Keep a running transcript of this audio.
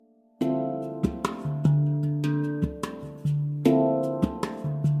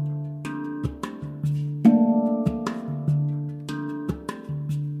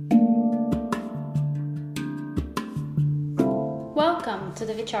to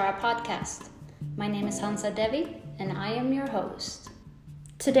the Vichara podcast. My name is Hansa Devi, and I am your host.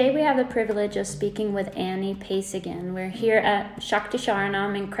 Today we have the privilege of speaking with Annie Pace again. We're here at Shakti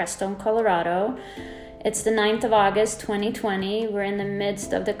Sharanam in Crestone, Colorado. It's the 9th of August, 2020. We're in the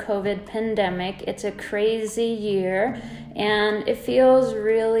midst of the COVID pandemic. It's a crazy year, and it feels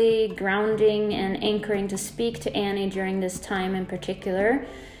really grounding and anchoring to speak to Annie during this time in particular.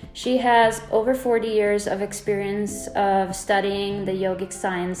 She has over 40 years of experience of studying the yogic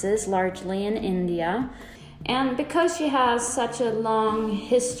sciences, largely in India. And because she has such a long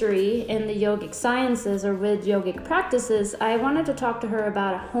history in the yogic sciences or with yogic practices, I wanted to talk to her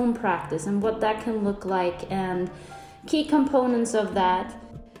about a home practice and what that can look like and key components of that.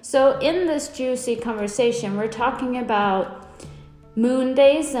 So in this juicy conversation, we're talking about moon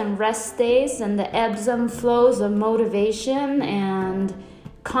days and rest days and the ebbs and flows of motivation and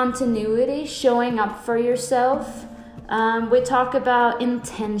continuity, showing up for yourself. We talk about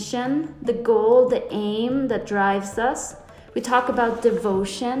intention, the goal, the aim that drives us. We talk about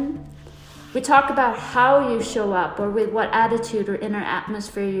devotion. We talk about how you show up or with what attitude or inner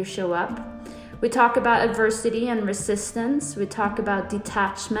atmosphere you show up. We talk about adversity and resistance. We talk about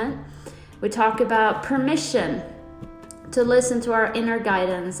detachment. We talk about permission to listen to our inner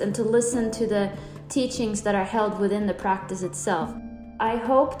guidance and to listen to the teachings that are held within the practice itself. I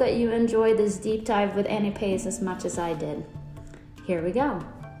hope that you enjoy this deep dive with Annie Pace as much as I did. Here we go.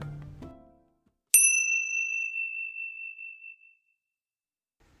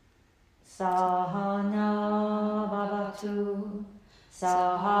 Sahana bhavatu,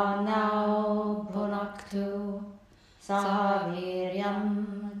 sahana bhunaktu,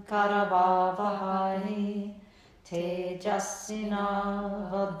 sahaviryam karavavahai, tejasvina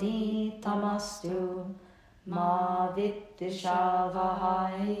vaditamastu. Ma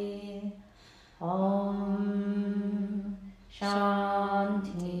vidvishavahai. Om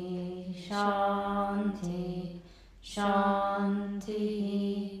Shanti Shanti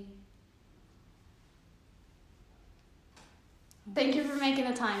Shanti. Thank you for making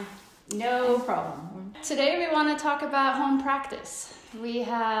the time. No problem. Today we want to talk about home practice.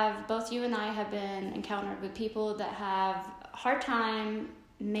 Both you and I have been encountered with people that have a hard time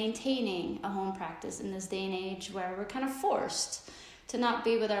maintaining a home practice in this day and age where we're kind of forced to not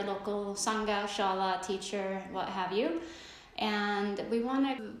be with our local sangha, shala, teacher, what have you. And we want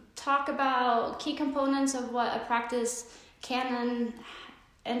to talk about key components of what a practice can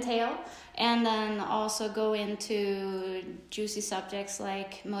entail, and then also go into juicy subjects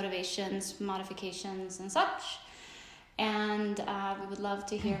like motivations, modifications, and such. And we would love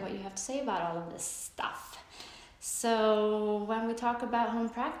to hear what you have to say about all of this stuff. So when we talk about home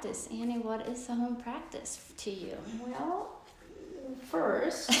practice, Annie, what is a home practice to you? Well,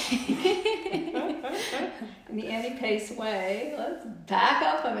 first, in the Annie Pace way, let's back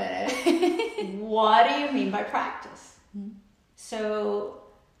up a minute. What do you mean by practice? Mm-hmm. So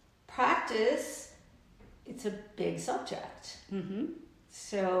practice, it's a big subject. Mm-hmm.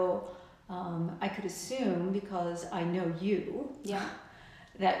 So I could assume, because I know you,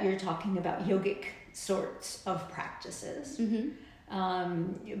 that you're talking about yogic sorts of practices.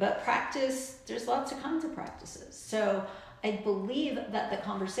 Mm-hmm. But practice, there's lots of kinds of practices. So I believe that the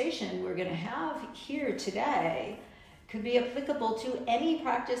conversation we're going to have here today could be applicable to any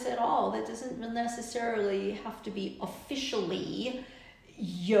practice at all that doesn't necessarily have to be officially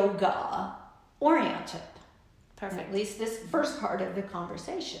yoga oriented. Perfect. At least this first part of the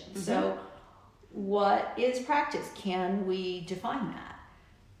conversation. Mm-hmm. So what is practice? Can we define that?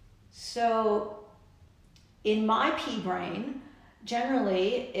 So in my pea brain,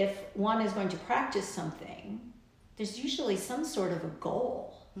 generally, if one is going to practice something, there's usually some sort of a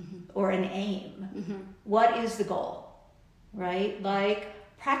goal or an aim. Mm-hmm. What is the goal, right? Like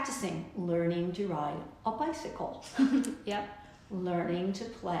practicing, learning to ride a bicycle. Yep. Learning to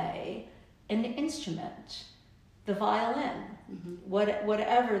play an instrument, the violin,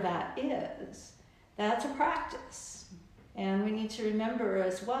 whatever that is, that's a practice. And we need to remember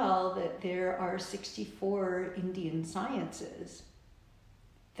as well that there are 64 Indian sciences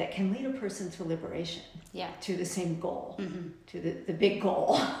that can lead a person to liberation, to the same goal, to the big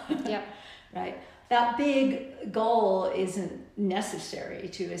goal. Yep. Right? That big goal isn't necessary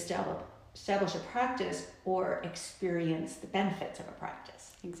to establish a practice or experience the benefits of a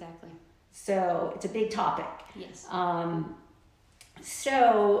practice. Exactly. So it's a big topic. Yes.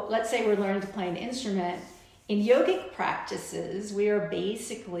 So let's say we're learning to play an instrument. In yogic practices, we are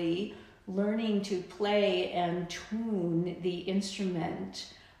basically learning to play and tune the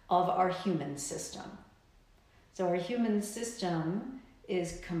instrument of our human system. So our human system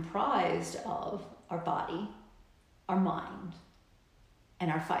is comprised of our body, our mind,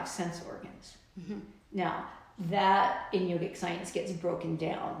 and our 5 sense organs. Now, that in yogic science gets broken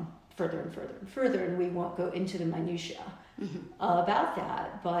down further and further and further, and we won't go into the minutiae about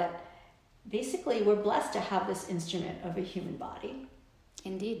that, but basically we're blessed to have this instrument of a human body.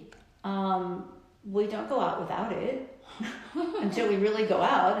 Indeed. We don't go out without it until we really go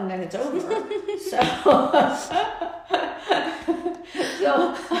out, and then it's over.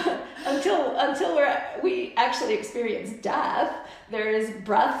 So until we actually experience death, there is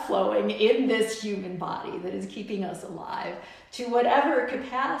breath flowing in this human body that is keeping us alive to whatever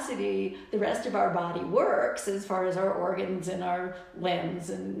capacity the rest of our body works, as far as our organs and our limbs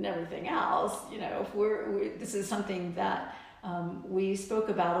and everything else. You know, if this is something that we spoke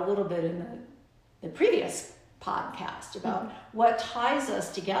about a little bit in the previous podcast about what ties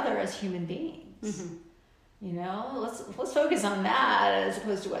us together as human beings. You know, let's focus on that as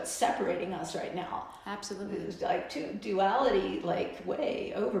opposed to what's separating us right now. Absolutely. It's like duality, like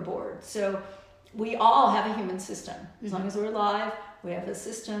way overboard. So we all have a human system. As long as we're alive, we have a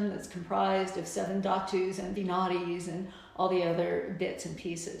system that's comprised of 7 dhatus and vinadis and all the other bits and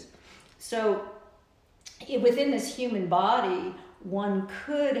pieces. So within this human body, one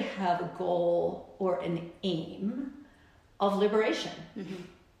could have a goal or an aim of liberation,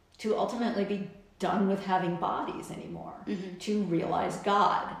 to ultimately be done with having bodies anymore, to realize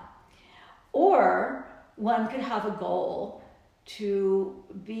God. Or one could have a goal to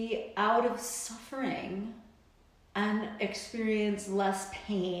be out of suffering and experience less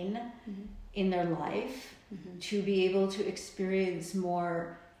pain in their life, to be able to experience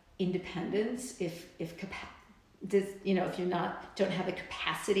more independence if you know, if you don't have the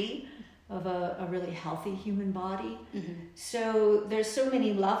capacity of a really healthy human body. So there's so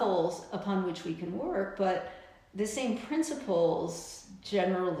many levels upon which we can work, but the same principles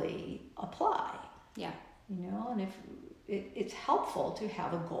generally apply. Yeah. You know, and if it's helpful to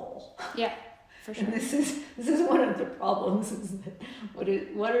have a goal. Yeah, for sure. And this is one of the problems, is that what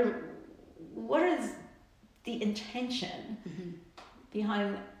is the intention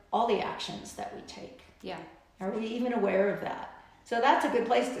behind all the actions that we take? Yeah. Are we even aware of that? So that's a good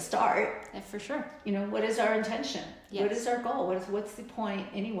place to start. Yeah, for sure. You know, what is our intention? Yes. What is our goal? What's the point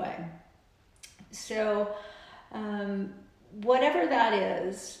anyway? So whatever that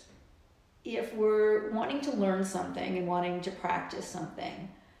is, if we're wanting to learn something and wanting to practice something,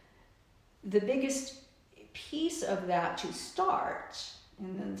 the biggest piece of that to start,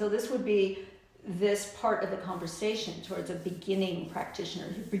 and so this would be this part of the conversation towards a beginning practitioner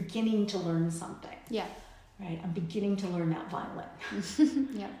who's beginning to learn something. Yeah. Right, I'm beginning to learn that violin.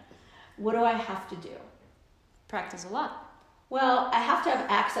 Yeah. What do I have to do? Practice a lot. Well, I have to have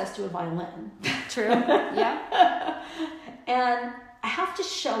access to a violin. True. Yeah. And I have to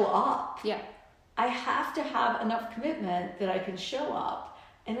show up. Yeah. I have to have enough commitment that I can show up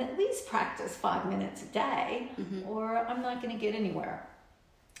and at least practice 5 minutes a day, or I'm not going to get anywhere.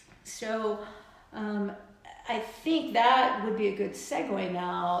 So I think that would be a good segue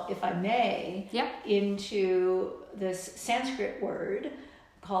now, if I may, into this Sanskrit word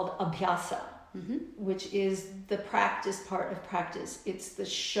called abhyasa, which is the practice part of practice. It's the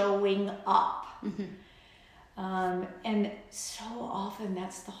showing up. And so often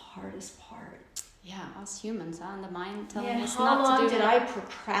that's the hardest part. Yeah, us humans, and the mind telling us how not long to do did it. I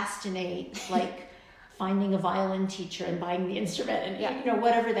procrastinate, like finding a violin teacher and buying the instrument and you know,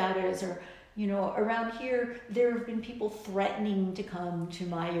 whatever that is, or you know, around here, there have been people threatening to come to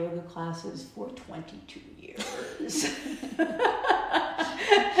my yoga classes for 22 years.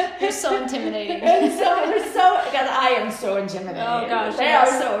 You're so intimidating. And God, I am so intimidated. Oh gosh, they are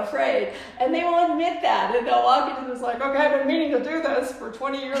so afraid, and they will admit that, and they'll walk into this like, okay, I've been meaning to do this for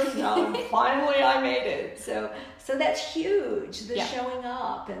 20 years now, and finally I made it. So that's huge. The showing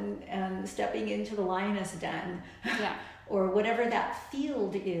up and stepping into the lioness den. Yeah. Or whatever that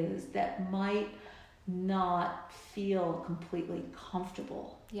field is that might not feel completely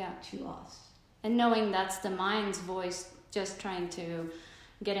comfortable to us. And knowing that's the mind's voice just trying to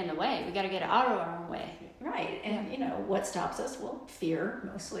get in the way. We got to get out of our own way. Right. And, you know, what stops us? Well, fear,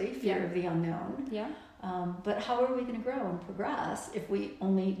 mostly. Fear of the unknown. Yeah. But how are we going to grow and progress if we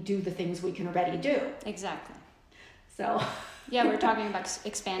only do the things we can already do? Exactly. So... Yeah, we're talking about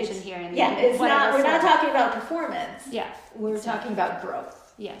expansion here. And we're not talking about performance. Yeah. We're talking about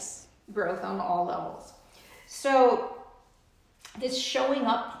growth. Yes. Growth on all levels. So this showing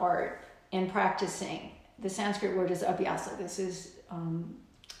up part and practicing, the Sanskrit word is abhyasa. This is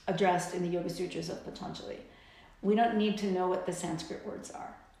addressed in the Yoga Sutras of Patanjali. We don't need to know what the Sanskrit words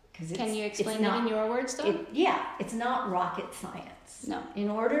are. Can you explain it in your words, though? It's not rocket science. No. In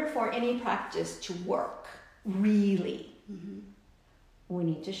order for any practice to work, really, we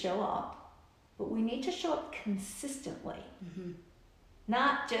need to show up, but we need to show up consistently.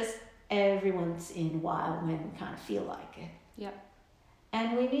 Not just every once in a while when we kind of feel like it. Yeah.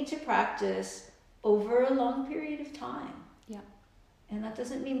 And we need to practice over a long period of time. Yeah. And that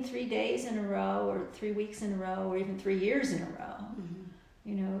doesn't mean 3 days in a row or 3 weeks in a row or even 3 years in a row.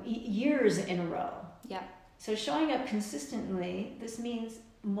 You know, years in a row. Yeah. So showing up consistently, this means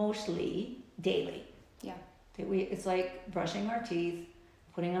mostly daily. Yeah. It's like brushing our teeth,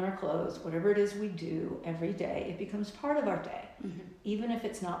 putting on our clothes, whatever it is we do every day, it becomes part of our day, even if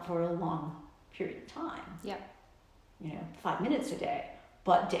it's not for a long period of time. Yeah. You know, 5 minutes a day,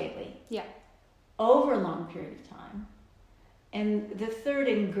 but daily. Yeah. Over a long period of time. And the third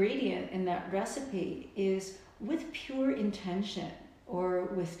ingredient in that recipe is with pure intention or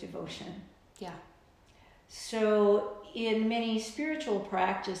with devotion. Yeah. So in many spiritual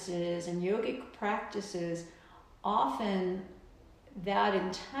practices and yogic practices, often that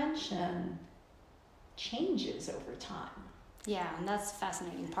intention changes over time. Yeah, and that's a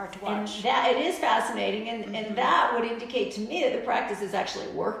fascinating part to And watch. that it is fascinating, and that would indicate to me that the practice is actually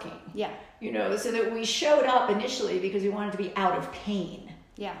working. Yeah. You know, so that we showed up initially because we wanted to be out of pain.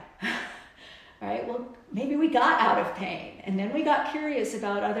 Yeah. Right? Well, maybe we got out of pain, and then we got curious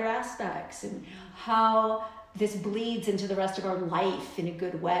about other aspects and how this bleeds into the rest of our life in a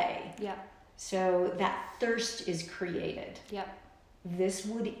good way. Yeah. So that thirst is created. Yeah. This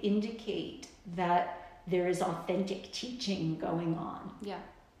would indicate that there is authentic teaching going on. Yeah.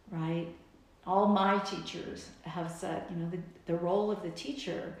 Right? All my teachers have said, you know, the role of the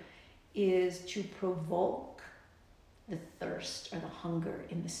teacher is to provoke the thirst or the hunger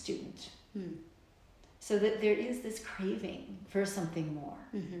in the student. So that there is this craving for something more.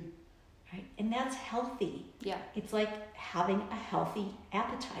 Right? And that's healthy. Yeah. It's like having a healthy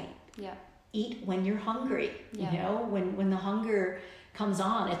appetite. Yeah. Eat when you're hungry. Yeah. You know, when the hunger comes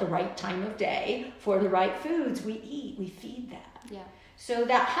on at the right time of day for the right foods, we eat, we feed that. Yeah. So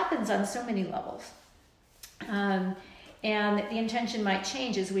that happens on so many levels. And the intention might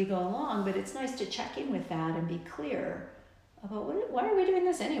change as we go along, but it's nice to check in with that and be clear about why are we doing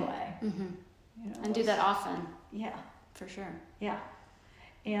this anyway? You know, And do that often. Yeah. For sure. Yeah.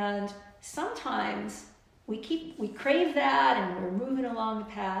 And sometimes we crave that and we're moving along the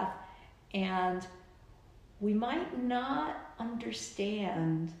path and we might not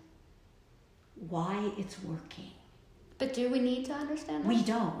understand why it's working. But do we need to understand that? We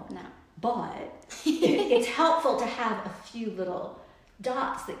don't. No. But it's helpful to have a few little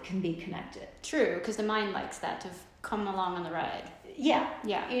dots that can be connected. True, because the mind likes that, to come along on the ride. Yeah.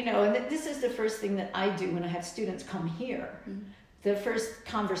 Yeah. You know, and this is the first thing that I do when I have students come here. The first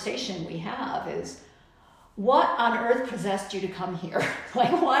conversation we have is, what on earth possessed you to come here?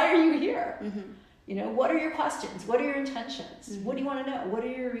 Like, why are you here? You know, what are your questions? What are your intentions? What do you want to know? What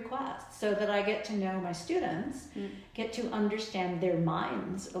are your requests? So that I get to know my students, get to understand their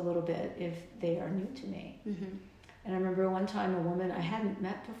minds a little bit if they are new to me. And I remember one time a woman I hadn't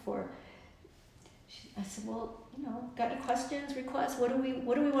met before, I said, well, you know, got any questions, requests? What do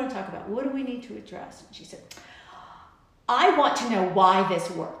we want to talk about? What do we need to address? And she said, I want to know why this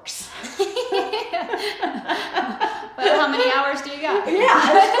works. Well, how many hours do you got?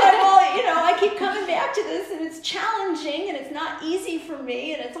 Yeah, it's like, well, you know, I keep coming back to this and it's challenging and it's not easy for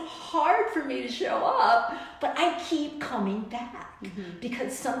me and it's hard for me to show up, but I keep coming back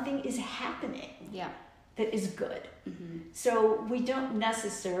because something is happening that is good. So we don't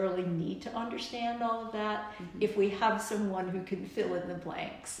necessarily need to understand all of that. If we have someone who can fill in the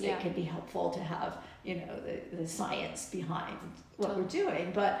blanks, it can be helpful to have, you know, the science behind what we're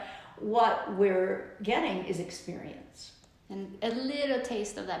doing. But what we're getting is experience. And a little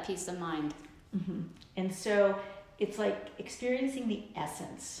taste of that peace of mind. And so it's like experiencing the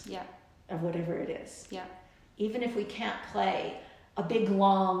essence of whatever it is. Yeah. Even if we can't play a big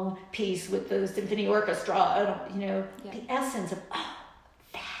long piece with the symphony orchestra, you know, the essence of, oh,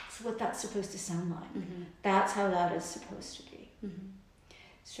 that's what that's supposed to sound like. That's how that is supposed to be.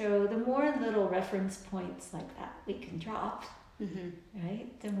 So the more little reference points like that we can drop, right,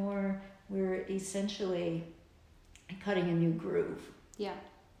 the more we're essentially cutting a new groove. Yeah.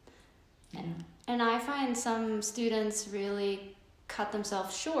 You know? And I find some students really cut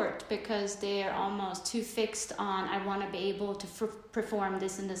themselves short because they are almost too fixed on, I want to be able to perform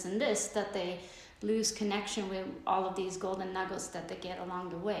this and this and this, that they lose connection with all of these golden nuggets that they get along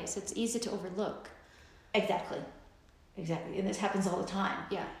the way. So it's easy to overlook. Exactly. And this happens all the time.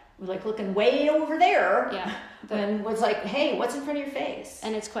 Yeah. We're like looking way over there. Yeah. When it's like, hey, what's in front of your face?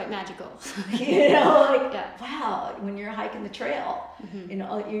 And it's quite magical. You know, like, wow, when you're hiking the trail, you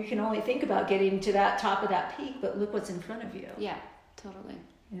know, you can only think about getting to that top of that peak, but look what's in front of you. Yeah. totally.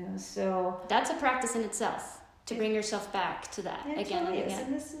 So that's a practice in itself, to bring yourself back to that again and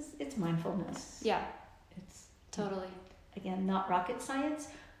again. And it's mindfulness. Yeah. It's totally. Again, not rocket science,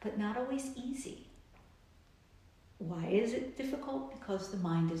 but not always easy. Why is it difficult? Because the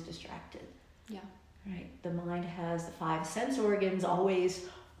mind is distracted. Yeah. Right? The mind has the 5 sense organs always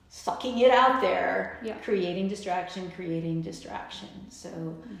sucking it out there, creating distraction.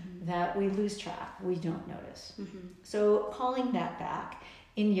 So that we lose track, we don't notice. So calling that back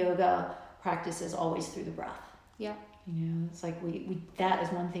in yoga practice is always through the breath. Yeah. It's like we that is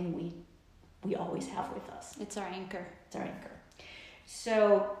one thing we always have with us. It's our anchor.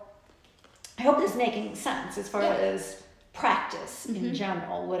 So I hope this is making sense as far as practice in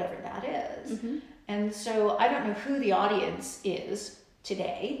general, whatever that is. And so I don't know who the audience is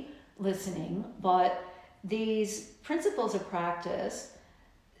today listening, but these principles of practice,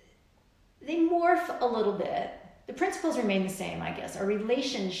 they morph a little bit. The principles remain the same, I guess. Our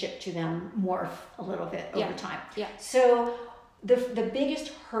relationship to them morph a little bit over time. Yeah. So the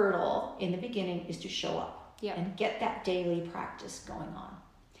biggest hurdle in the beginning is to show up and get that daily practice going on.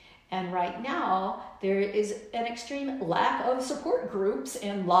 And right now, there is an extreme lack of support groups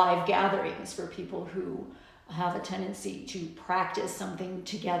and live gatherings for people who have a tendency to practice something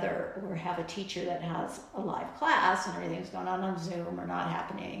together, or have a teacher that has a live class and everything's going on Zoom or not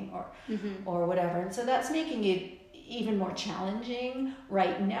happening or whatever. And so that's making it even more challenging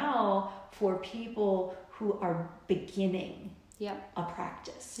right now for people who are beginning a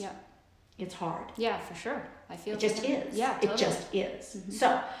practice. Yeah. It's hard. Yeah, for sure. I feel it just is. Yeah, totally. It just is.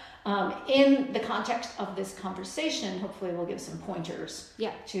 So in the context of this conversation, hopefully we'll give some pointers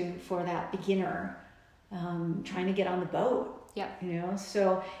for that beginner trying to get on the boat. Yeah.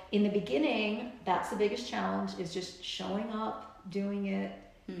 So in the beginning, that's the biggest challenge, is just showing up, doing it.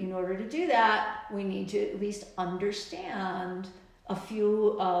 In order to do that, we need to at least understand a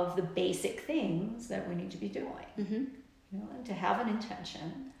few of the basic things that we need to be doing. And to have an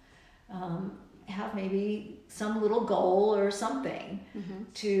intention, have maybe some little goal or something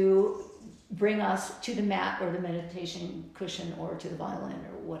to bring us to the mat or the meditation cushion or to the violin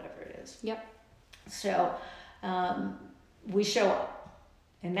or whatever it is. Yep. So we show up,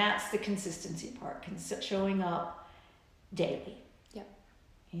 and that's the consistency part, showing up daily. Yep.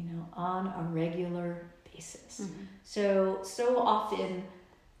 On a regular basis. So often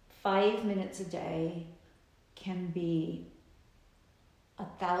 5 minutes a day can be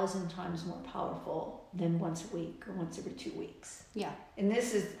 1,000 times more powerful than once a week or once every 2 weeks. Yeah. And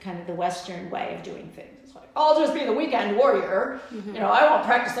this is kind of the Western way of doing things. It's like, I'll just be the weekend warrior. I won't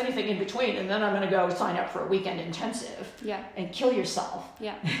practice anything in between, and then I'm going to go sign up for a weekend intensive. Yeah. And kill yourself.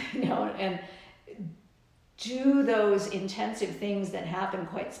 Yeah. And do those intensive things that happen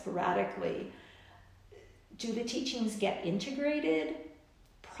quite sporadically. Do the teachings get integrated?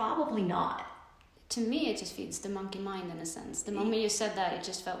 Probably not. To me, it just feeds the monkey mind in a sense. The moment you said that, it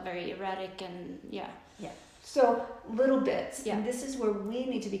just felt very erratic and Yeah. So little bits. Yeah. And this is where we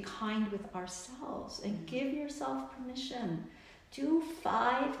need to be kind with ourselves and give yourself permission. Do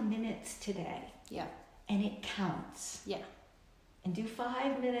 5 minutes today. Yeah. And it counts. Yeah. And do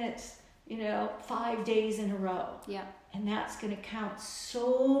 5 minutes, 5 days in a row. Yeah. And that's going to count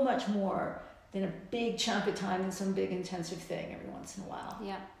so much more than a big chunk of time in some big intensive thing every once in a while.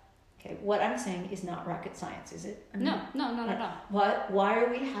 Yeah. Okay, what I'm saying is not rocket science, is it? No, not at all. Why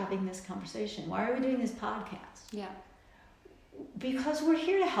are we having this conversation? Why are we doing this podcast? Yeah. Because we're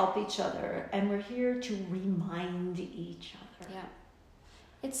here to help each other, and we're here to remind each other. Yeah.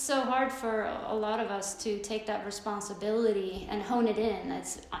 It's so hard for a lot of us to take that responsibility and hone it in.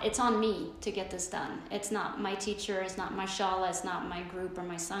 It's on me to get this done. It's not my teacher, it's not my shala, it's not my group or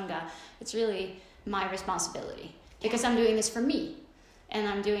my sangha. It's really my responsibility because I'm doing this for me. And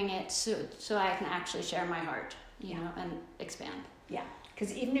I'm doing it so I can actually share my heart, and expand. Yeah.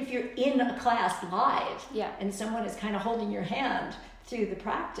 Because even if you're in a class live, and someone is kind of holding your hand through the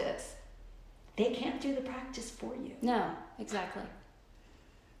practice, they can't do the practice for you. No, exactly.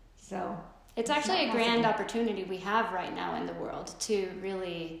 So it's actually a grand opportunity we have right now in the world to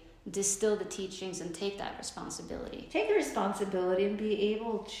really distill the teachings and take that responsibility. Take the responsibility and be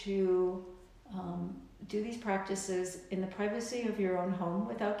able to do these practices in the privacy of your own home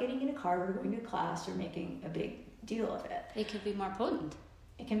without getting in a car or going to class or making a big deal of it. It could be more potent.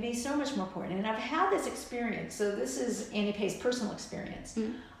 It can be so much more potent. And I've had this experience. So this is Annie Pay's personal experience.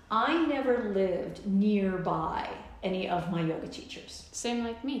 I never lived nearby any of my yoga teachers. Same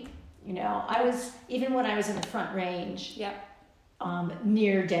like me. I was, even when I was in the Front Range,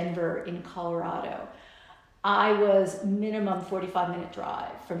 near Denver in Colorado, I was minimum 45-minute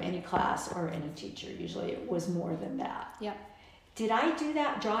drive from any class or any teacher. Usually it was more than that. Yeah. did I do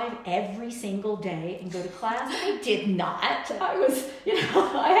that drive every single day and go to class? I did not. I was,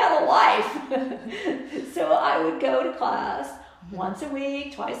 I had a life. So I would go to class once a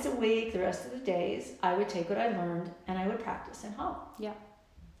week, twice a week, the rest of the days. I would take what I learned and I would practice at home. Yeah.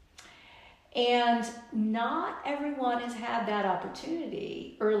 And not everyone has had that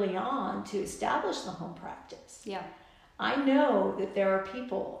opportunity early on to establish the home practice. Yeah. I know that there are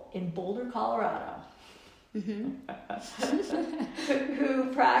people in Boulder, Colorado, who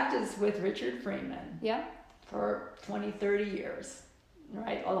practice with Richard Freeman for 20, 30 years,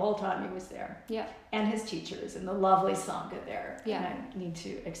 right? The whole time he was there. Yeah. And his teachers and the lovely Sangha there. Yeah. And I need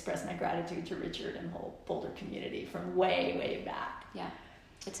to express my gratitude to Richard and the whole Boulder community from way, way back. Yeah.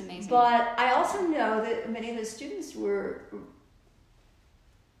 It's amazing. But I also know that many of the students were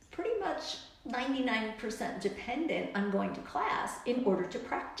pretty much 99% dependent on going to class in order to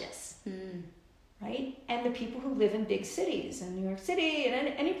practice, right? And the people who live in big cities, in New York City, and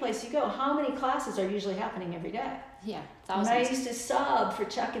any place you go, how many classes are usually happening every day? Yeah, thousands. thousands. When I used to sub for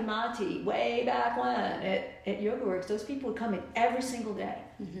Chuck and Mati way back when at YogaWorks, those people would come in every single day,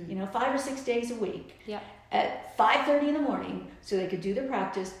 5 or 6 days a week. Yeah. At 5:30 in the morning, so they could do the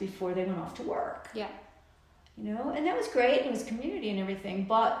practice before they went off to work. Yeah. And that was great, and it was community and everything,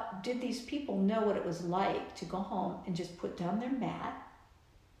 but did these people know what it was like to go home and just put down their mat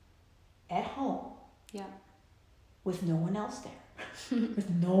at home with no one else there, with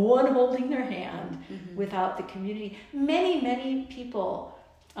no one holding their hand, without the community? Many people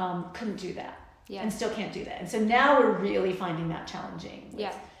couldn't do that and still can't do that. And so now we're really finding that challenging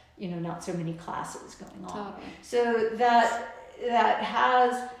with, not so many classes going on. Totally. So that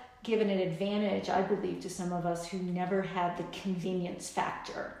has given an advantage, I believe, to some of us who never had the convenience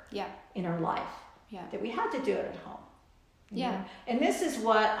factor in our life, that we had to do it at home. you know? And this is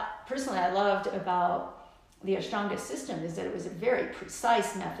what personally I loved about the Ashtanga system, is that it was a very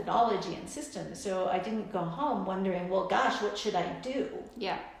precise methodology and system. So I didn't go home wondering, well, gosh, what should I do?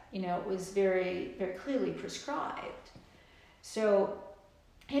 Yeah. You know, it was very, very clearly prescribed. So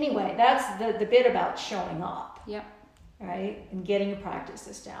anyway, that's the bit about showing up. Yeah. Right? And getting a practice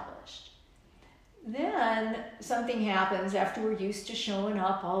established. Then something happens after we're used to showing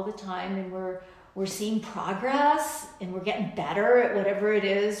up all the time, and we're seeing progress and we're getting better at whatever it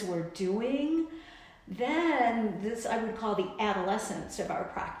is we're doing. Then this I would call the adolescence of our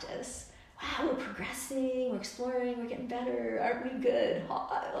practice. Wow, we're progressing, we're exploring, we're getting better. Aren't we good?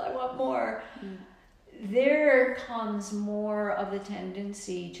 I want more. There comes more of the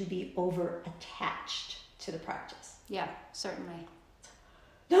tendency to be over-attached to the practice. Yeah, certainly.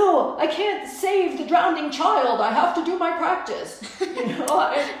 No, I can't save the drowning child. I have to do my practice.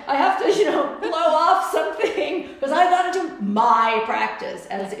 I have to, blow off something because I got to do my practice,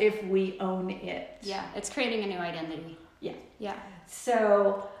 as if we own it. Yeah, it's creating a new identity. Yeah. Yeah.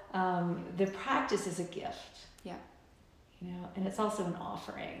 So the practice is a gift. Yeah. And it's also an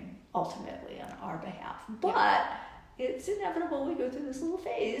offering, ultimately, on our behalf. But it's inevitable we go through this little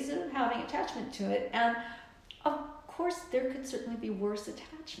phase of having attachment to it. And of course, there could certainly be worse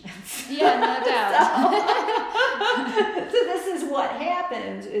attachments. Yeah, no doubt. So this is what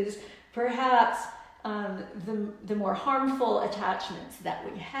happens, is perhaps the more harmful attachments that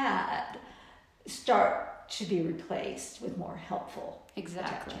we had start to be replaced with more helpful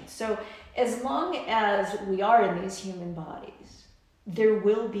attachments. So as long as we are in these human bodies, there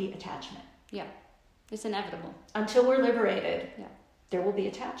will be attachment. Yeah, it's inevitable. Until we're liberated, there will be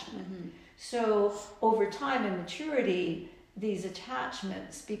attachment. Mm-hmm. So over time and maturity, these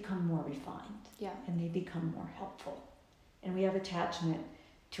attachments become more refined. Yeah. And they become more helpful. And we have attachment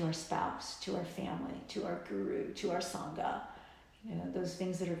to our spouse, to our family, to our guru, to our sangha, those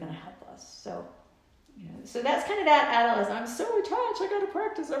things that are going to help us. So, so that's kind of that adolescence. I'm so attached, I got to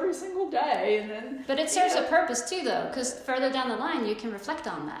practice every single day. And then, but it serves a purpose too, though, because further down the line, you can reflect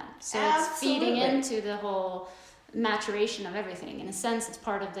on that. So it's feeding into the whole maturation of everything. In a sense, it's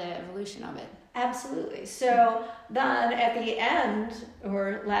part of the evolution of it. Absolutely. So then at the end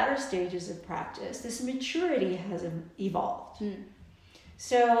or latter stages of practice, this maturity has evolved.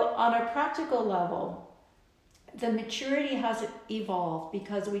 So on a practical level, the maturity has evolved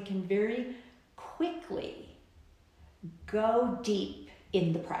because we can very quickly go deep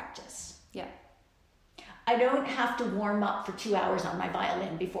in the practice. Yeah. I don't have to warm up for 2 hours on my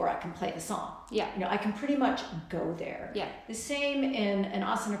violin before I can play the song. Yeah. I can pretty much go there. Yeah. The same in an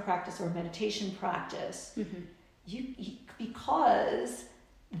asana practice or meditation practice. Mm-hmm. Because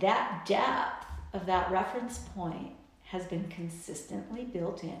that depth of that reference point has been consistently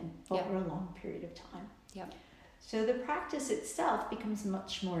built in over a long period of time. Yeah. So the practice itself becomes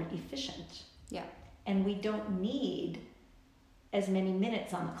much more efficient. Yeah. And we don't need as many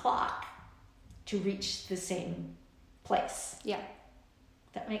minutes on the clock to reach the same place. Yeah.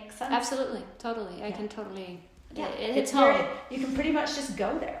 That makes sense? Absolutely. Totally. I can totally... Yeah. It hits home. You can pretty much just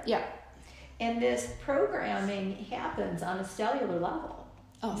go there. Yeah. And this programming happens on a cellular level.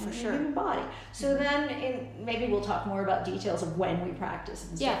 Oh, for sure. In the human body. So then, maybe we'll talk more about details of when we practice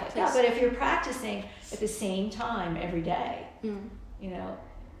and stuff like that. But if you're practicing at the same time every day,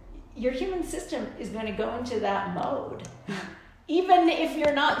 your human system is going to go into that mode, even if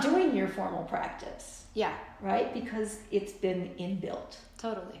you're not doing your formal practice. Yeah. Right? Because it's been inbuilt.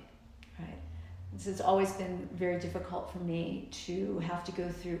 Totally. Right. It's always been very difficult for me to have to go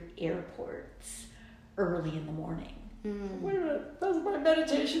through airports early in the morning. Wait a minute, that's my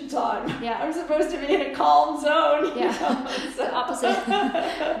meditation time. Yeah. I'm supposed to be in a calm zone. Yeah. It's the opposite.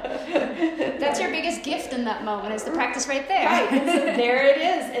 That's your biggest gift in that moment, is the practice right there. Right. And so there it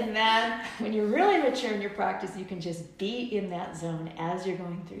is. And then when you're really mature in your practice, you can just be in that zone as you're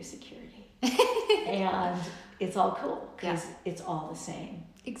going through security. And it's all cool because it's all the same.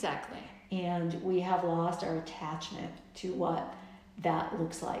 Exactly. And we have lost our attachment to what that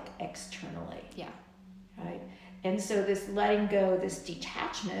looks like externally. Yeah. Right? And so this letting go, this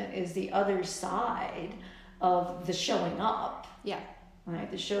detachment is the other side of the showing up. Yeah.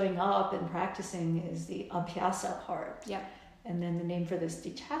 Right? The showing up and practicing is the abhyasa part. Yeah. And then the name for this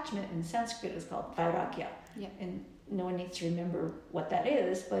detachment in Sanskrit is called vairagya. Yeah. And no one needs to remember what that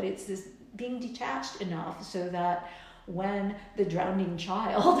is, but it's this being detached enough so that when the drowning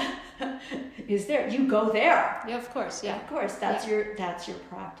child is there, you go there. Yeah, of course. Yeah. Of course. That's your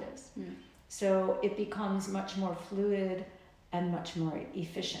practice. Mm. So it becomes much more fluid and much more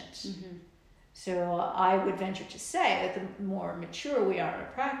efficient. Mm-hmm. So I would venture to say that the more mature we are in a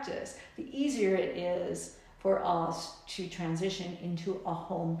practice, the easier it is for us to transition into a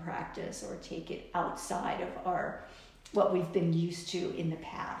home practice or take it outside of what we've been used to in the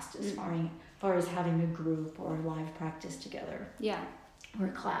past as far as having a group or a live practice together. Yeah. Or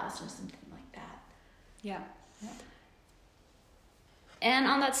a class or something like that. Yeah. And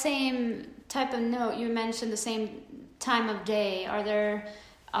on that same type of note, you mentioned the same time of day. Are there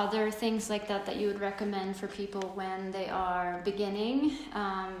other things like that you would recommend for people when they are beginning?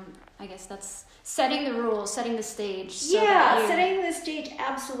 I guess that's setting the rules, setting the stage. Setting the stage,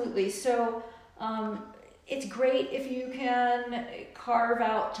 absolutely. So it's great if you can carve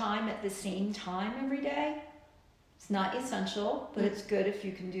out time at the same time every day. It's not essential, but it's good if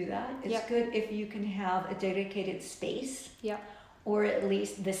you can do that. It's good if you can have a dedicated space. Yeah. Or at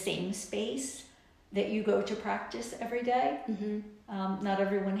least the same space that you go to practice every day. Mm-hmm. Not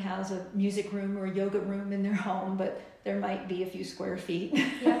everyone has a music room or a yoga room in their home, but there might be a few square feet.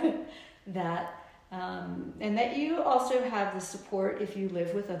 Yeah. And that you also have the support if you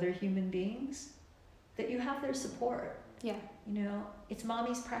live with other human beings, that you have their support. Yeah. It's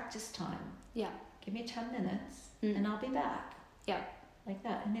mommy's practice time. Yeah. Give me 10 minutes and I'll be back. Yeah. Like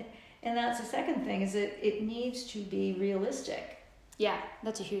that. And that's the second thing, is that it needs to be realistic. Yeah,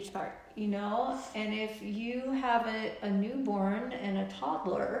 that's a huge part. And if you have a newborn and a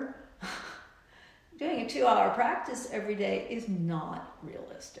toddler, doing a 2-hour practice every day is not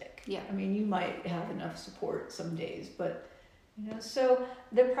realistic. Yeah. I mean, you might have enough support some days, but, so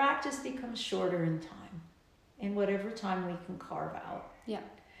the practice becomes shorter in time, in whatever time we can carve out. Yeah.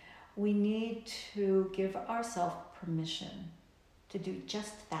 We need to give ourselves permission to do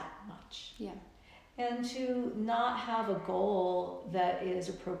just that much. Yeah. And to not have a goal that is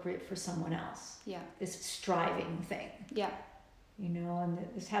appropriate for someone else. Yeah. This striving thing. Yeah. And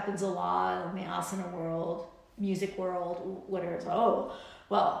this happens a lot in the asana world, music world, whatever. It's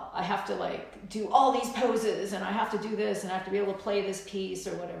I have to do all these poses and I have to do this and I have to be able to play this piece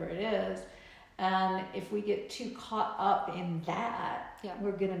or whatever it is. And if we get too caught up in that,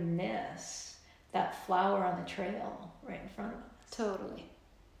 we're going to miss that flower on the trail right in front of us. Totally.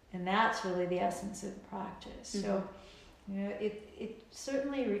 And that's really the essence of the practice. Mm-hmm. So, it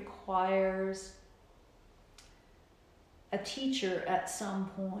certainly requires a teacher at some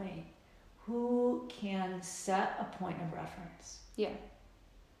point who can set a point of reference. Yeah.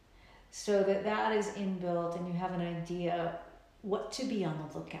 So that is inbuilt and you have an idea what to be on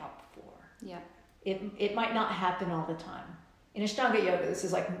the lookout for. Yeah. It might not happen all the time. In Ashtanga yoga, this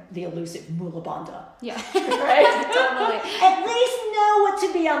is like the elusive Mula Bandha. Yeah. Right? Totally. At least know what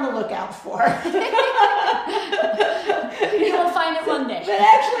to be on the lookout for. You will find it one day. If it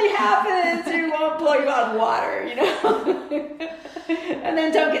actually happens, it won't blow you out of the water, And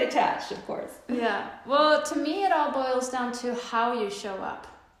then don't get attached, of course. Yeah. Well, to me, it all boils down to how you show up.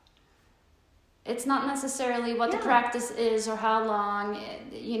 it's not necessarily what the practice is or how long,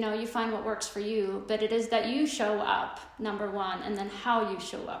 you find what works for you, but it is that you show up, number one, and then how you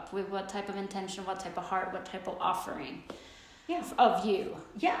show up, with what type of intention, what type of heart, what type of offering of you.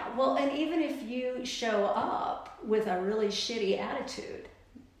 Yeah, well, and even if you show up with a really shitty attitude,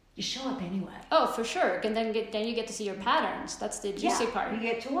 you show up anyway. Oh, for sure. And then you get to see your patterns. That's the juicy part. You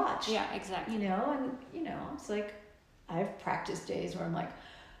get to watch. Yeah, exactly. It's like, I've practiced days where I'm like,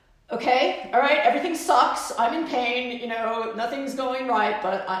 okay, all right, everything sucks. I'm in pain. Nothing's going right.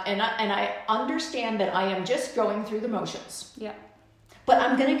 But I understand that I am just going through the motions. Yeah. But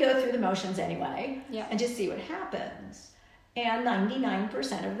I'm going to go through the motions anyway. Yeah. And just see what happens. And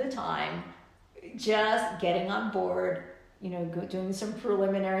 99% of the time, just getting on board, doing some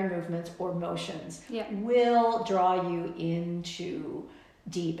preliminary movements or motions will draw you into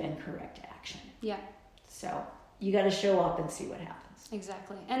deep and correct action. Yeah. So you got to show up and see what happens.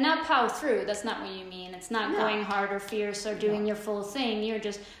 Exactly. And not power through. That's not what you mean. It's not going hard or fierce or doing your full thing. You're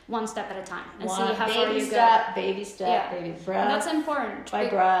just one step at a time and see how far you go. Baby step, baby breath. And that's important. By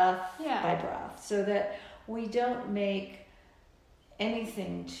breath, so that we don't make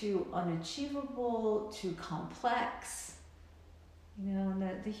anything too unachievable, too complex. And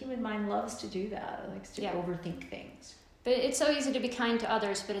the human mind loves to do that. It likes to overthink things. But it's so easy to be kind to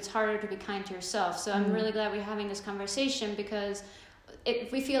others, but it's harder to be kind to yourself. So I'm really glad we're having this conversation, because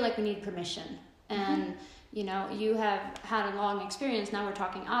if we feel like we need permission, and you have had a long experience, now we're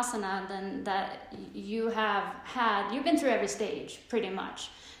talking asana, then that you've been through every stage pretty much.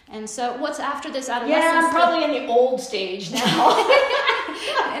 And so what's after this adolescence? Yeah, I'm probably in the old stage now.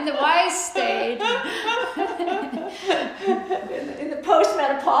 In the wise stage. in the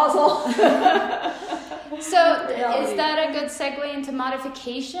postmenopausal. So is that a good segue into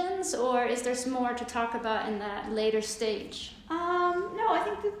modifications, or is there some more to talk about in that later stage? No, I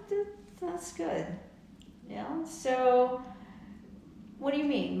think that's good. Yeah. So what do you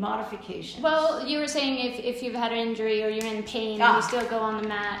mean, modifications? Well, you were saying if you've had an injury or you're in pain, you still go on the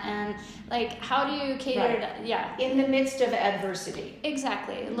mat, and how do you cater that? Yeah. In the midst of adversity.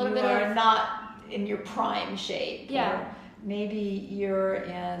 Exactly. You are not in your prime shape. Yeah. Or maybe you're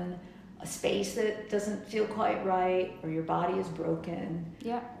in a space that doesn't feel quite right, or your body is broken,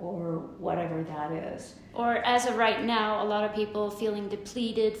 or whatever that is. Or as of right now, a lot of people feeling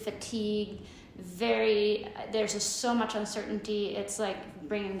depleted, fatigued, there's just so much uncertainty. It's like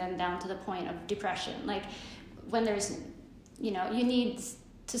bringing them down to the point of depression. Like when there's, you need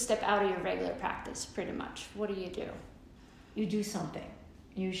to step out of your regular practice pretty much. What do? You do something.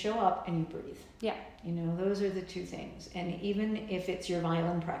 You show up and you breathe. Yeah. Those are the two things. And even if it's your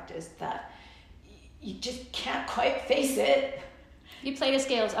violin practice that you just can't quite face it. You play the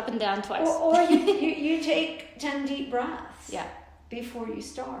scales up and down twice. Or you take 10 deep breaths before you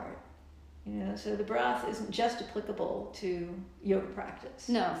start. So the breath isn't just applicable to yoga practice.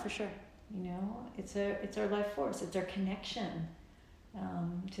 No, for sure. It's our life force. It's our connection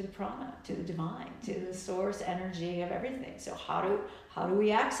to the prana, to the divine, to the source energy of everything. So how do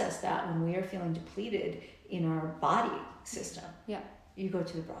we access that when we are feeling depleted in our body system? Yeah. You go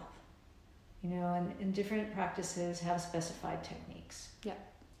to the breath. And different practices have specified techniques. Yeah.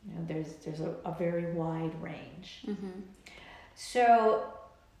 There's a very wide range. Mm-hmm. So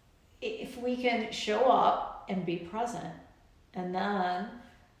if we can show up and be present, and then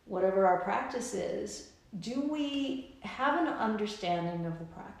whatever our practice is, do we have an understanding of the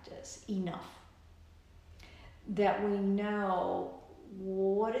practice enough that we know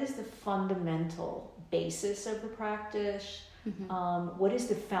what is the fundamental basis of the practice? Mm-hmm. What is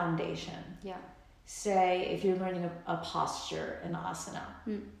the foundation? Yeah. Say, if you're learning a posture in asana,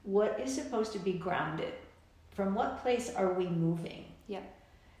 what is supposed to be grounded? From what place are we moving? Yeah.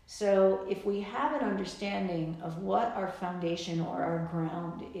 So if we have an understanding of what our foundation or our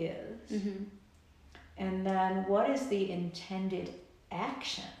ground is, and then what is the intended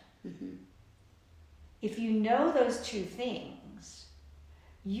action, if you know those two things,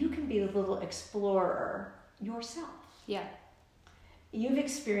 you can be the little explorer yourself. Yeah. You've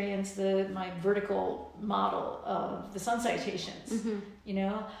experienced my vertical model of the sun salutations.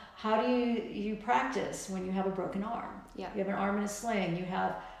 How do you practice when you have a broken arm? Yeah. You have an arm in a sling, you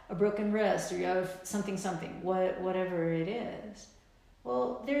have a broken wrist, or you have something, whatever it is.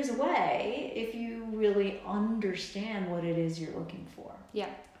 Well, there's a way if you really understand what it is you're looking for. Yeah.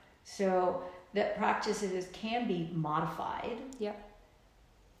 So that practices can be modified. Yeah.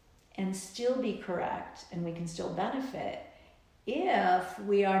 And still be correct, and we can still benefit if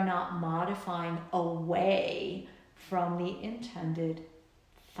we are not modifying away from the intended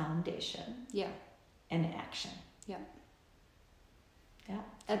foundation and action. Yeah. Yeah.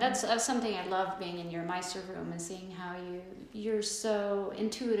 That's something I love being in your Meister room and seeing how you're so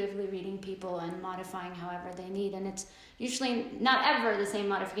intuitively reading people and modifying however they need. And it's usually not ever the same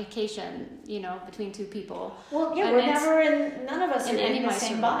modification, between two people. Well, yeah, none of us are in the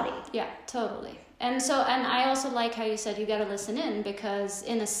same body. Yeah, totally. And I also like how you said you got to listen in, because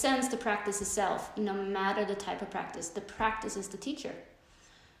in a sense, the practice itself, no matter the type of practice, the practice is the teacher.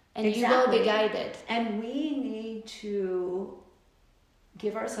 And exactly. You will be guided. And we need to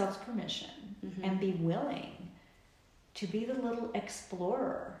give ourselves permission and be willing to be the little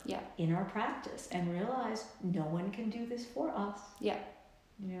explorer in our practice and realize no one can do this for us. Yeah.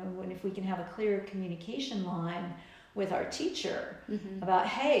 And if we can have a clear communication line with our teacher about,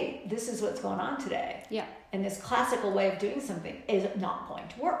 hey, this is what's going on today. Yeah. And this classical way of doing something is not going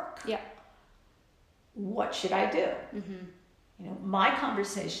to work. Yeah. What should I do? My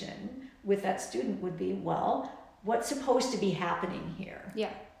conversation with that student would be, well, what's supposed to be happening here?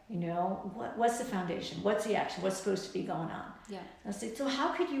 Yeah. What's the foundation? What's the action? What's supposed to be going on? Yeah. I'll say, so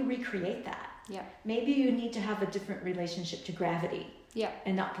how could you recreate that? Yeah. Maybe you need to have a different relationship to gravity. Yeah.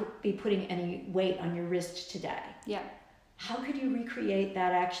 And not be putting any weight on your wrist today. Yeah. How could you recreate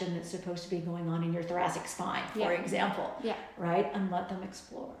that action that's supposed to be going on in your thoracic spine, for example? Yeah. Right? And let them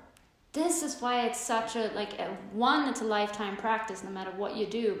explore. This is why it's such it's a lifetime practice no matter what you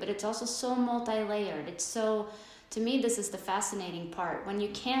do, but it's also so multi-layered. It's so, to me, this is the fascinating part. When you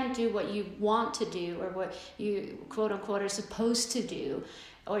can't do what you want to do or what you, quote unquote, are supposed to do,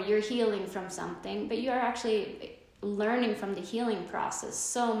 or you're healing from something, but you are actually learning from the healing process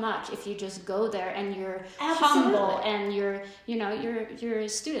so much if you just go there and you're humble and you're a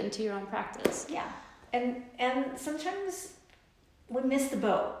student to your own practice. Yeah. And sometimes we miss the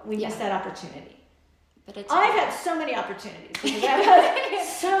boat. We miss that opportunity. But I've had so many opportunities because I've had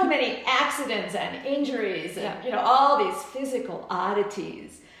so many accidents and injuries and all these physical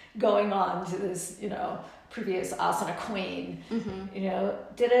oddities going on to this, previous asana queen.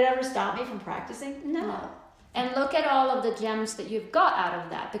 Did it ever stop me from practicing? No. And look at all of the gems that you've got out of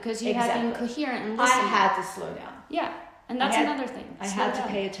that, because you had been coherent and listening. I had to slow down. Yeah, and that's another thing. I had to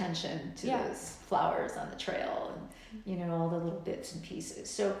pay attention to those flowers on the trail and, all the little bits and pieces.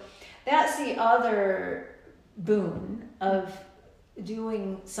 So that's the other boon of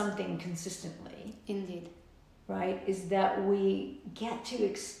doing something consistently. Indeed. Right? Is that we get to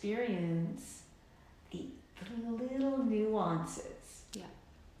experience the little nuances. Yeah.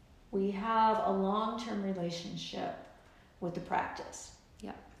 We have a long-term relationship with the practice.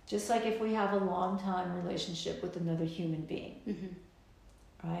 Yeah. Just like if we have a long-time relationship with another human being.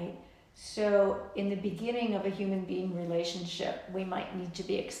 Right? So in the beginning of a human being relationship, we might need to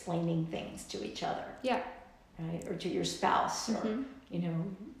be explaining things to each other. Yeah. Right? Or to your spouse or,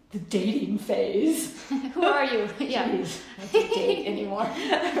 the dating phase. Who are you? Yeah. Jeez, I don't date anymore.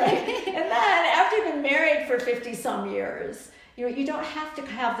 Right? And then after you've been married for 50 some years, you don't have to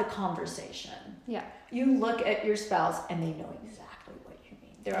have the conversation. Yeah. You look at your spouse and they know exactly what you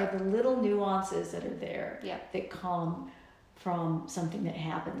mean. There are the little nuances that are there that come from something that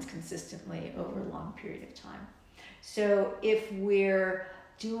happens consistently over a long period of time. So if we're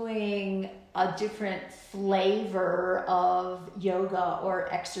doing a different flavor of yoga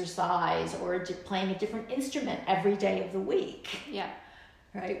or exercise or playing a different instrument every day of the week,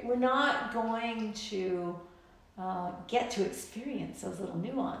 right? We're not going to get to experience those little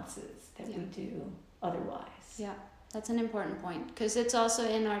nuances that we do otherwise. Yeah, that's an important point, because it's also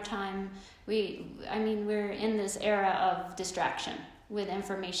in our time, we're in this era of distraction with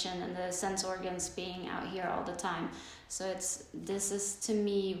information and the sense organs being out here all the time. So this is to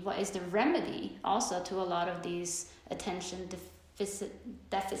me what is the remedy also to a lot of these attention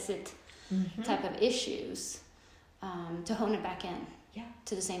deficit type of issues, to hone it back in. Yeah.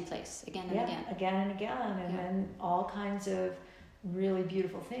 To the same place again and again. Again and again. And then all kinds of really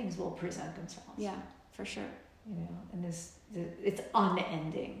beautiful things will present themselves. Yeah, for sure. And it's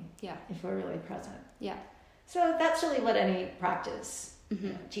unending. Yeah. If we're really present. Yeah. So that's really what any practice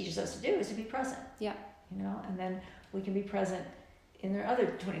teaches us to do, is to be present. Yeah. And then we can be present in their other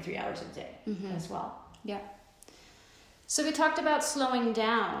 23 hours a day as well. Yeah. So we talked about slowing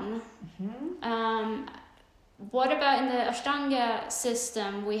down. What about in the Ashtanga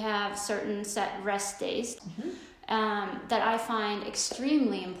system? We have certain set rest days that I find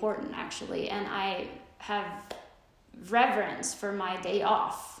extremely important, actually, and I have reverence for my day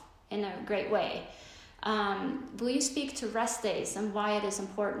off in a great way. Will you speak to rest days and why it is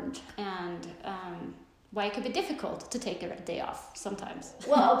important, and why it could be difficult to take a day off sometimes?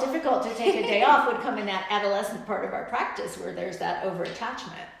 Well, difficult to take a day off would come in that adolescent part of our practice where there's that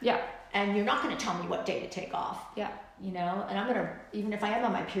over-attachment. Yeah. And you're not going to tell me what day to take off. Yeah. You know, and I'm going to, even if I am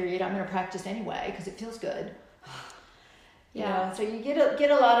on my period, I'm going to practice anyway because it feels good. You know, so you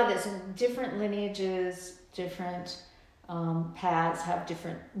get a lot of this, and different lineages, different paths have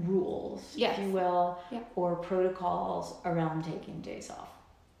different rules, yes. if you will, yeah. or protocols around taking days off.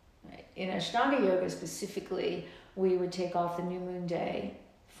 Right? In Ashtanga Yoga specifically, we would take off the new moon day,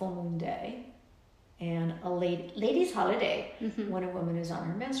 full moon day, and a ladies' holiday when a woman is on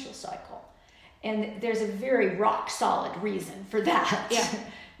her menstrual cycle. And there's a very rock solid reason for that. Yeah.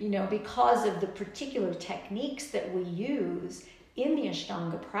 You know, because of the particular techniques that we use in the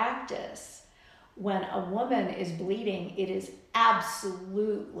Ashtanga practice. When a woman is bleeding, it is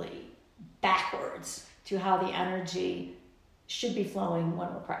absolutely backwards to how the energy should be flowing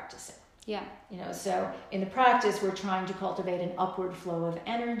when we're practicing. Yeah. You know, so in the practice, we're trying to cultivate an upward flow of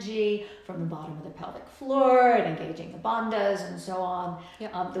energy from the bottom of the pelvic floor and engaging the bandhas and so on.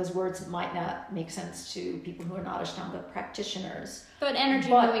 Yep. Those words might not make sense to people who are not Ashtanga practitioners. But energy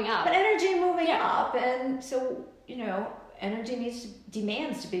moving up. But energy moving up. And so, you know, energy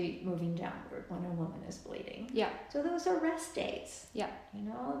demands to be moving downward when a woman is bleeding. Yeah. So those are rest days. Yeah. You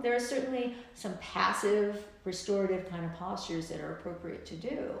know, there are certainly some passive, restorative kind of postures that are appropriate to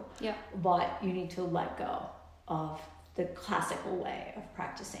do. Yeah. But you need to let go of the classical way of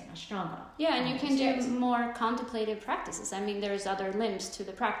practicing Ashtanga. Yeah, and you can do more contemplative practices. I mean, there's other limbs to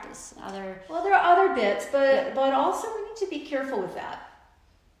the practice. Well, there are other bits, but also we need to be careful with that.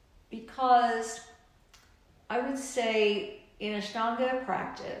 Because I would say in Ashtanga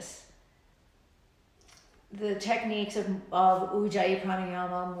practice, the techniques of Ujjayi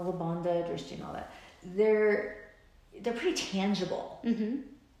Pranayama, Mula Bandha, Drishti, and all that, they're pretty tangible,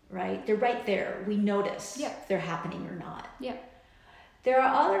 right? They're right there. We notice if they're happening or not. Yeah. There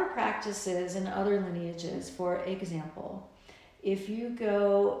are other practices and other lineages. For example, if you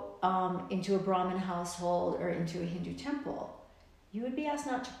go into a Brahmin household or into a Hindu temple, you would be asked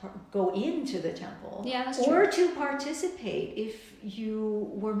not to go into the temple, or to participate if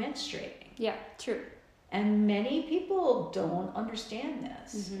you were menstruating. Yeah, true. And many people don't understand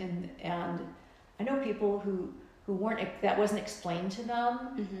this, and I know people who that wasn't explained to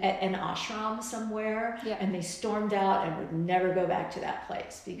them at an ashram somewhere, and they stormed out and would never go back to that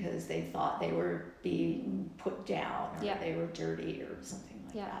place because they thought they were being put down or they were dirty or something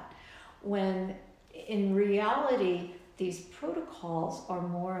like that. When in reality, these protocols are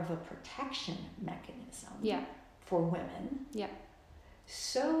more of a protection mechanism for women,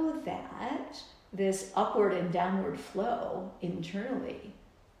 so that this upward and downward flow internally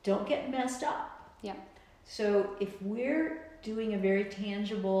don't get messed up. Yeah. So if we're doing a very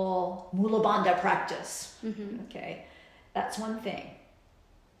tangible Mula Bandha practice, okay, that's one thing.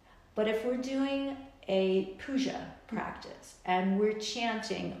 But if we're doing a puja practice and we're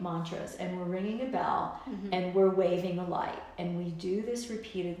chanting mantras and we're ringing a bell and we're waving a light and we do this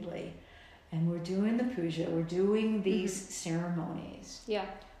repeatedly and we're doing the puja, we're doing these ceremonies. Yeah.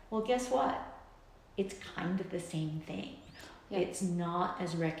 Well, guess what? It's kind of the same thing. Yeah. It's not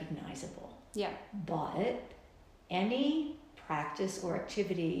as recognizable. Yeah. But any practice or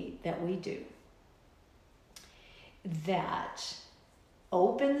activity that we do that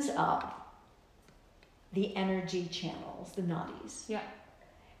opens up the energy channels, the nadis,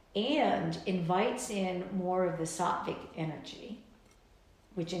 and invites in more of the sattvic energy,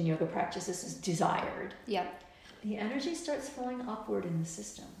 which in yoga practices is desired, the energy starts flowing upward in the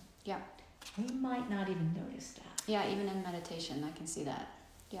system. Yeah. We might not even notice that. Yeah, even in meditation, I can see that.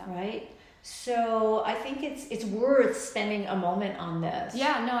 Yeah. Right? So I think it's worth spending a moment on this.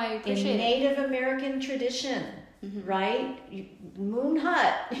 Yeah, no, I appreciate it. In Native American tradition, right? Moon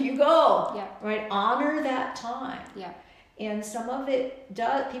hut, you go. Yeah. Right? Honor that time. Yeah. And some of it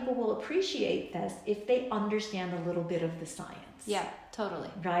does, people will appreciate this if they understand a little bit of the science. Yeah, totally.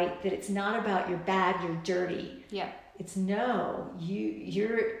 Right? That it's not about you're bad, you're dirty. Yeah. It's no,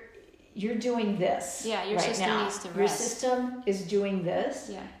 you're doing this. Yeah, your right system now. needs to rest. Your system is doing this.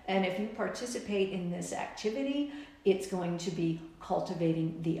 Yeah. And if you participate in this activity, it's going to be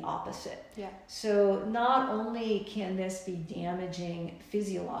cultivating the opposite. Yeah. So not only can this be damaging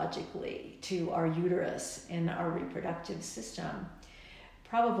physiologically to our uterus and our reproductive system,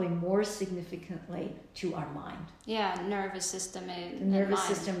 probably more significantly to our mind. Yeah, nervous system and the nervous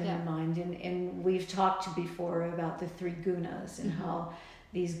mind. system and the mind. And we've talked before about the 3 gunas and how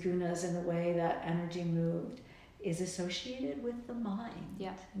these gunas and the way that energy moved is associated with the mind.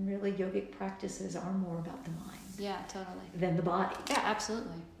 Yeah. And really yogic practices are more about the mind. Yeah, totally. Than the body. Yeah,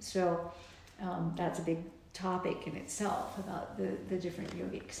 absolutely. So that's a big topic in itself about the different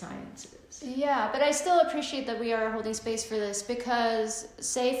yogic sciences. Yeah, but I still appreciate that we are holding space for this because,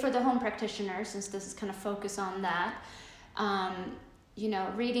 say, for the home practitioner, since this is kind of focus on that, you know,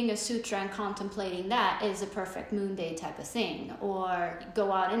 reading a sutra and contemplating that is a perfect moon day type of thing. Or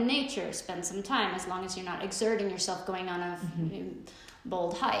go out in nature, spend some time, as long as you're not exerting yourself going on a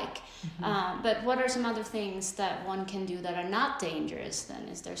bold hike. But what are some other things that one can do that are not dangerous then?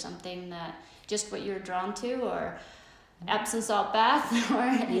 Is there something that just what you're drawn to, or Epsom salt bath,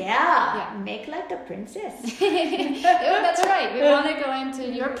 or make like a princess. Oh, that's right. We want to go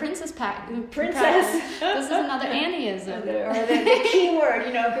into your princess practice. This is another Annieism. Or the key word,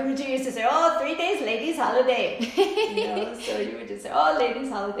 you know, Guruji used to say, 3 days ladies holiday. You know, so you would just say, ladies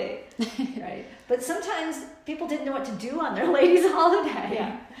holiday, right? But sometimes people didn't know what to do on their ladies holiday.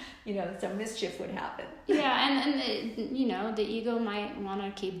 Yeah. You know, so mischief would happen. Yeah, and you know, the ego might want to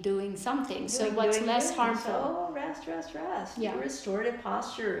keep doing something. So what's less harmful? So rest. Yeah. Do restorative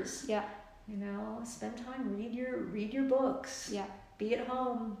postures. Yeah. You know, spend time, read your books. Yeah. Be at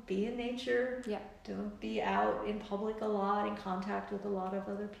home, be in nature. Yeah. Don't be out in public a lot, in contact with a lot of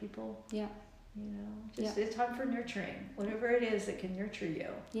other people. Yeah. You know, just it's time for nurturing. Whatever it is that can nurture you.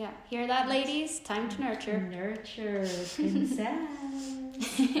 Yeah. Hear that, ladies? Time to nurture. Nurture, princess.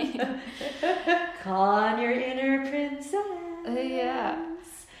 Call on your inner princess. Yeah.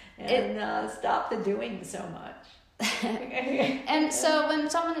 And stop the doing so much. And so when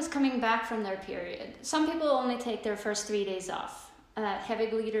someone is coming back from their period, some people only take their first 3 days off.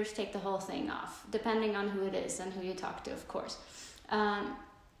 Heavy leaders take the whole thing off, depending on who it is and who you talk to, of course.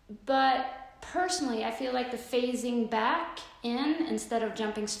 But personally, I feel like the phasing back in, instead of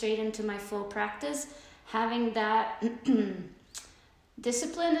jumping straight into my full practice, having that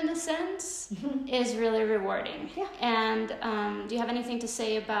discipline in a sense is really rewarding. Yeah. And do you have anything to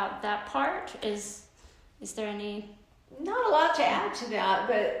say about that part? Is there any? Not a lot to add to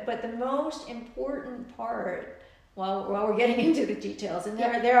that, but the most important part, while we're getting into the details, and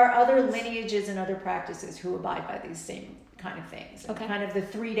there are other lineages and other practices who abide by these same kind of things. Okay. Kind of the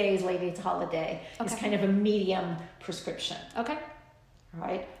 3 days ladies holiday is kind of a medium prescription. Okay.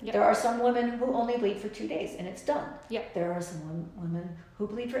 Right? Yep. There are some women who only bleed for 2 days and it's done. Yep. There are some women who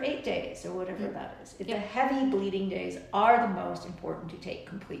bleed for 8 days or whatever that is. Yep. The heavy bleeding days are the most important to take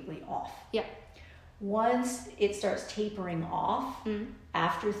completely off. Yeah. Once it starts tapering off,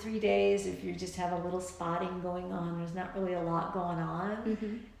 after 3 days, if you just have a little spotting going on, there's not really a lot going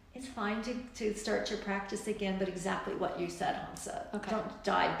on, it's fine to start your practice again, but exactly what you said, Hansa. Okay. Don't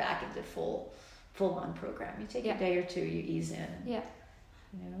dive back into full-on program. You take a day or two, you ease in. Yeah.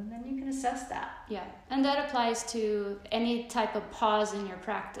 You know, and then you can assess that. Yeah. And that applies to any type of pause in your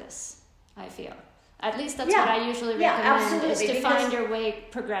practice, I feel. At least that's what I usually recommend, is to find your way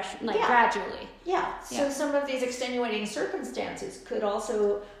progression, gradually. Yeah. So some of these extenuating circumstances could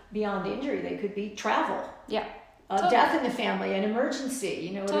also, beyond injury, they could be travel. Yeah. Death in the family, an emergency,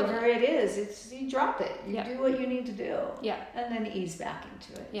 you know, whatever it is, you drop it. You do what you need to do. Yeah. And then ease back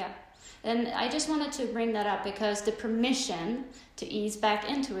into it. Yeah. And I just wanted to bring that up because the permission to ease back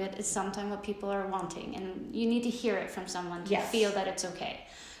into it is sometimes what people are wanting. And you need to hear it from someone to feel that it's okay.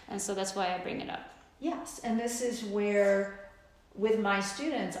 And so that's why I bring it up. Yes. And this is where, with my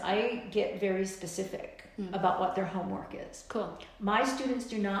students, I get very specific about what their homework is. Cool. My students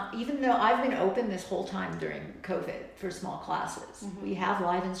do not, even though I've been open this whole time during COVID for small classes, we have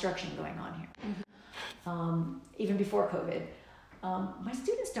live instruction going on here. Even before COVID. My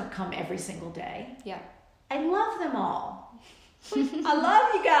students don't come every single day. Yeah. I love them all. I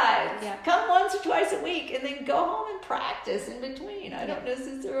love you guys. Yeah. Come once or twice a week and then go home and practice in between. I don't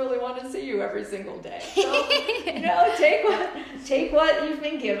necessarily want to see you every single day. So, you know, take what you've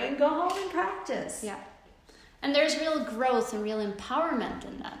been given, go home and practice. Yeah. And there's real growth and real empowerment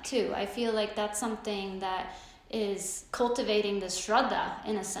in that too. I feel like that's something that is cultivating the Shraddha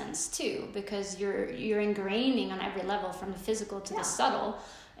in a sense too, because you're ingraining on every level from the physical to the subtle,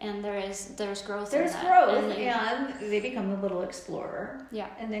 and there's growth. There's in that. growth, and they become a little explorer. Yeah.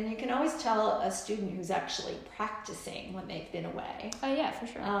 And then you can always tell a student who's actually practicing when they've been away. Oh yeah, for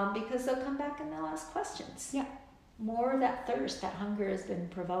sure. Because they'll come back and they'll ask questions. Yeah. More of that thirst, that hunger has been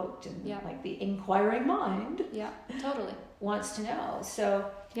provoked, and like the inquiring mind. Yeah, totally. Wants to know. So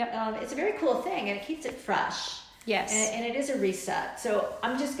it's a very cool thing, and it keeps it fresh. Yes. And it is a reset. So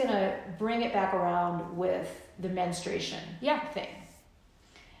I'm just going to bring it back around with the menstruation thing.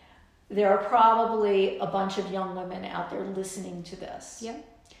 There are probably a bunch of young women out there listening to this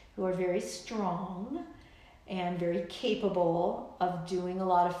who are very strong and very capable of doing a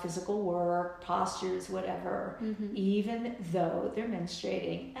lot of physical work, postures, whatever, even though they're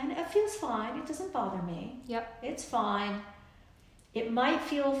menstruating. And it feels fine. It doesn't bother me. Yep. It's fine. It might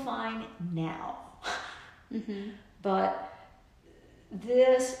feel fine now. But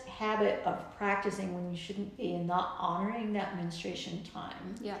this habit of practicing when you shouldn't be and not honoring that menstruation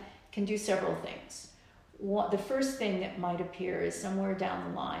time can do several things. The first thing that might appear is somewhere down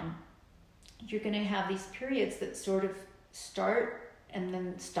the line, you're going to have these periods that sort of start and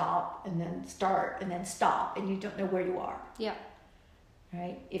then stop and then start and then stop, and you don't know where you are. Yeah.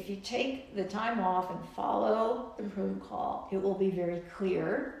 Right? If you take the time off and follow the protocol, it will be very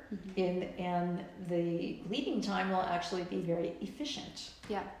clear, and the bleeding time will actually be very efficient.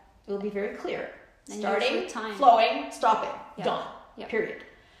 Yeah. It will be very clear. And starting, flowing, stopping, done. Yeah. Period.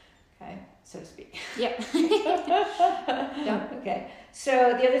 Okay, so to speak. Yeah. Okay.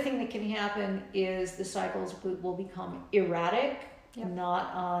 So the other thing that can happen is the cycles will become erratic,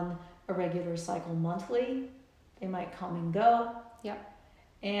 not on a regular cycle monthly. They might come and go. Yep.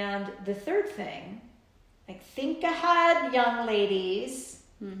 And the third thing, like, think ahead, young ladies.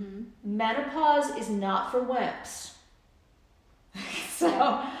 Menopause is not for wimps.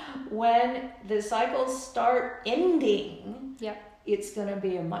 So when the cycles start ending, it's going to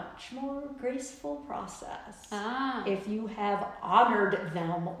be a much more graceful process if you have honored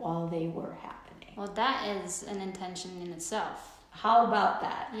them while they were happening. Well, that is an intention in itself. How about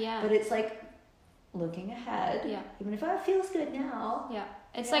that? Yeah. But it's like looking ahead. Yeah. Even if it feels good now. Yeah.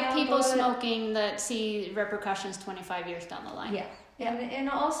 It's like people smoking that see repercussions 25 years down the line. Yeah. And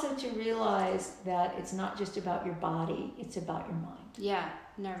also to realize that it's not just about your body, it's about your mind. Yeah,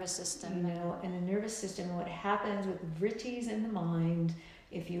 nervous system. You know, and the nervous system, what happens with vrittis in the mind,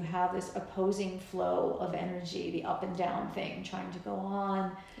 if you have this opposing flow of energy, the up and down thing trying to go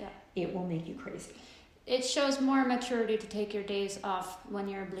on, it will make you crazy. It shows more maturity to take your days off when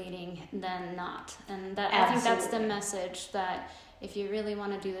you're bleeding than not. And that I think that's the message, that if you really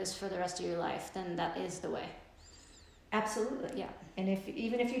want to do this for the rest of your life, then that is the way. Absolutely. Yeah. And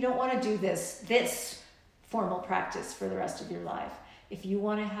even if you don't want to do this formal practice for the rest of your life, if you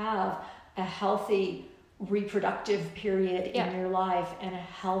want to have a healthy reproductive period in your life and a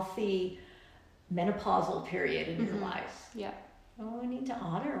healthy menopausal period in your life, we need to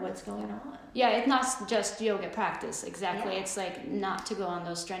honor what's going on. Yeah, it's not just yoga practice. Exactly. It's like not to go on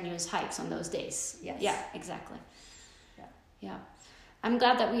those strenuous hikes on those days. Yes. Yeah, exactly. Yeah. I'm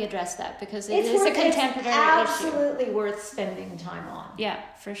glad that we addressed that, because it is a contemporary issue. It's absolutely worth spending time on. Yeah,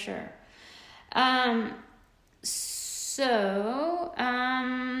 for sure.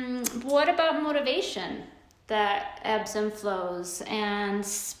 What about motivation that ebbs and flows, and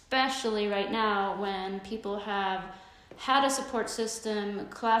especially right now when people have had a support system,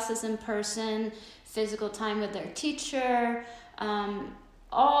 classes in person, physical time with their teacher,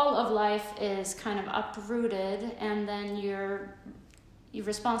 all of life is kind of uprooted, and then you're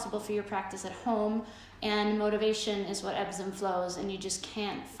responsible for your practice at home, and motivation is what ebbs and flows, and you just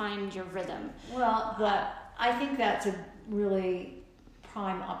can't find your rhythm. Well, I think that's a really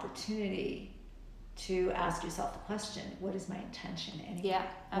prime opportunity to ask yourself the question, what is my intention anyway? Yeah,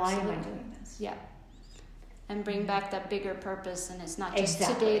 absolutely. Why am I doing this? Yeah. And bring back that bigger purpose, and it's not just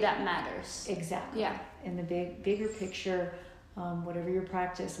today that matters. Exactly. Yeah. In the bigger picture, whatever your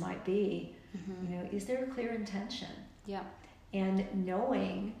practice might be, is there a clear intention? Yeah. And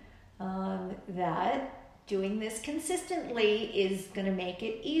knowing that doing this consistently is going to make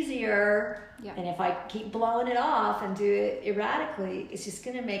it easier. Yeah. And if I keep blowing it off and do it erratically, it's just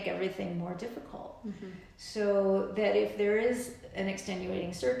going to make everything more difficult. So that if there is an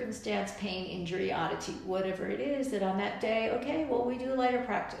extenuating circumstance, pain, injury, oddity, whatever it is, that on that day, we do lighter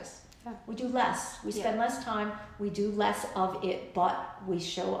practice. Yeah. We do less. We spend less time. We do less of it, but we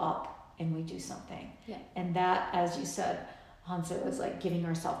show up and we do something. Yeah. And that, as you said, Hansa, was like giving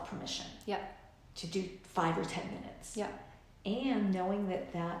ourselves permission to do 5 or 10 minutes. Yeah. And knowing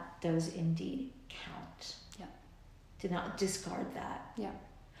that does indeed count. Yeah. To not discard that. Yeah.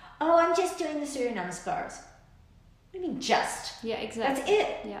 Oh, I'm just doing the Surya Namaskars. What do you mean just? Yeah, exactly. That's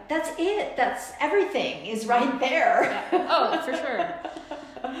it. Yeah. That's it. That's everything is right there. Yeah. Oh, for sure.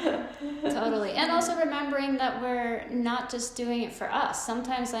 Totally. And also remembering that we're not just doing it for us.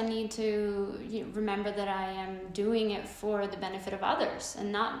 Sometimes I need to remember that I am doing it for the benefit of others,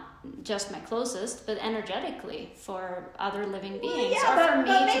 and not just my closest, but energetically for other living beings. But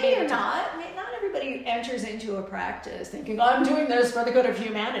maybe you're not. I mean, not everybody enters into a practice thinking, I'm doing this for the good of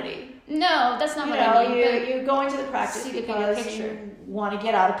humanity. No, that's not what I mean. You go into the practice because you want to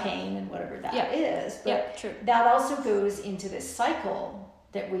get out of pain and whatever that is. But true. That also goes into this cycle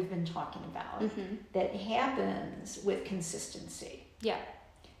that we've been talking about that happens with consistency. Yeah.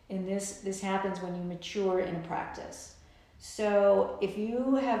 And this happens when you mature in a practice. So if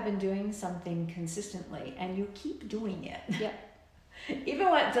you have been doing something consistently and you keep doing it, yeah, even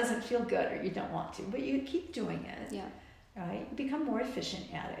when it doesn't feel good or you don't want to, but you keep doing it, yeah, right? You become more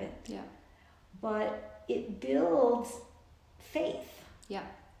efficient at it. Yeah. But it builds faith, yeah,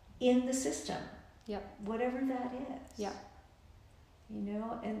 in the system, yeah, whatever that is. yeah. You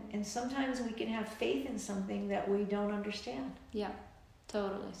know, and sometimes we can have faith in something that we don't understand. Yeah,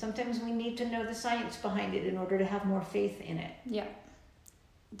 totally. Sometimes we need to know the science behind it in order to have more faith in it. Yeah.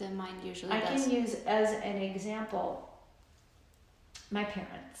 The mind usually I does. can use as an example my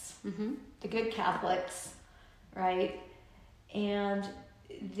parents, the good Catholics, right? And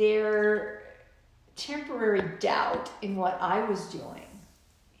their temporary doubt in what I was doing.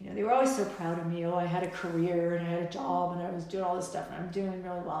 You know, they were always so proud of me. Oh, I had a career and I had a job and I was doing all this stuff and I'm doing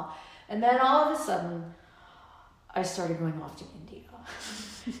really well. And then all of a sudden, I started going off to India.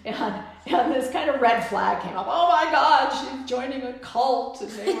 and this kind of red flag came up. Oh my God, she's joining a cult.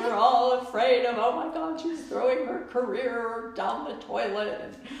 And they were all afraid of, oh my God, she's throwing her career down the toilet.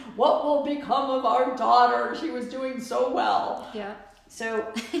 And what will become of our daughter? She was doing so well. Yeah.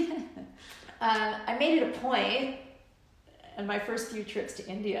 So I made it a point in my first few trips to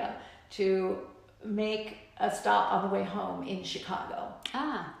India to make a stop on the way home in Chicago.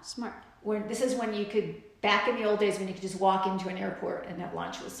 Ah, smart. This is when you could, back in the old days when you could just walk into an airport and have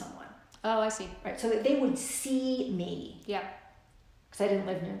lunch with someone. Oh, I see. Right, so that they would see me. Yeah. Because I didn't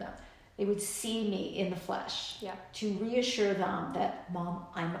live near them. They would see me in the flesh. Yeah. To reassure them that, Mom,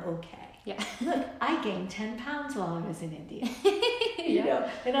 I'm okay. Yeah. Look, I gained 10 pounds while I was in India. You know,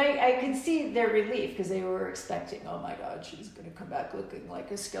 and I could see their relief because they were expecting, oh my God, she's going to come back looking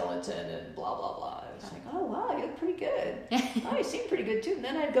like a skeleton and blah, blah, blah. I was like, oh wow, you look pretty good. Oh, you seem pretty good too. And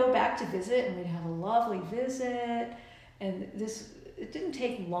then I'd go back to visit and we'd have a lovely visit. And it didn't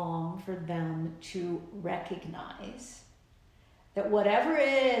take long for them to recognize that whatever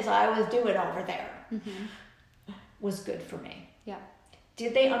it is I was doing over there was good for me. Yeah.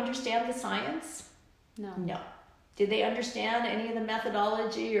 Did they understand the science? No. No. Did they understand any of the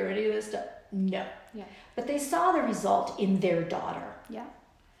methodology or any of this stuff? No. Yeah. But they saw the result in their daughter. Yeah.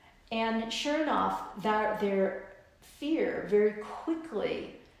 And sure enough, their fear very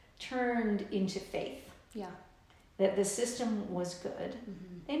quickly turned into faith. Yeah. That the system was good.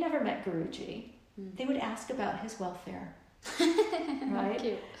 They never met Guruji. They would ask about his welfare. Right?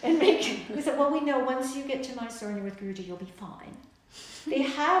 Cute. And we said, well, we know once you get to Mysore and you're with Guruji, you'll be fine. They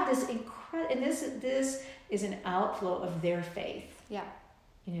have this incredible, and this is an outflow of their faith. Yeah.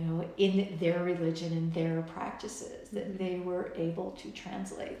 You know, in their religion and their practices, that they were able to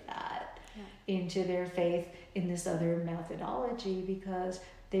translate that into their faith in this other methodology because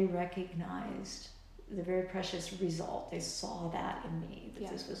they recognized the very precious result. They saw that in me,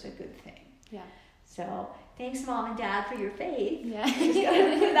 that this was a good thing. Yeah. So thanks, Mom and Dad, for your faith. Yeah. You just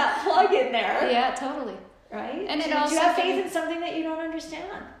gotta put that plug in there. Yeah, totally. Right? And do you have faith in something that you don't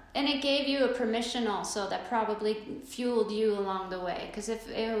understand? And it gave you a permission also that probably fueled you along the way. Because if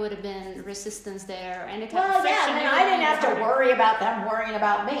it would have been resistance there, any type of friction, then I didn't have to worry about them worrying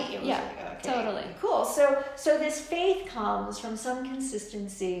about me. It was totally. Cool. So this faith comes from some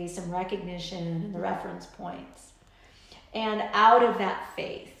consistency, some recognition, and the reference points. And out of that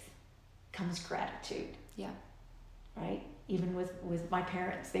faith comes gratitude. Yeah. Right? Even with my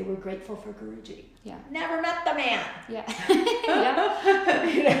parents, they were grateful for Guruji. Yeah. Never met the man. Yeah. Yeah.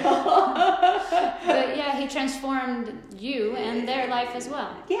 You know? But yeah, he transformed you and their life as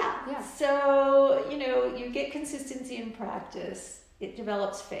well. Yeah. Yeah. So, you know, you get consistency in practice. It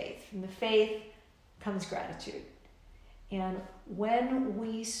develops faith. From the faith comes gratitude. And when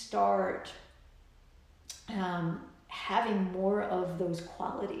we start having more of those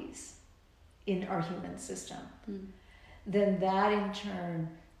qualities in our human system, then that in turn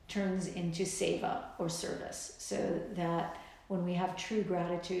turns into seva or service. So that when we have true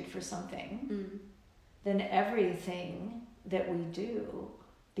gratitude for something, then everything that we do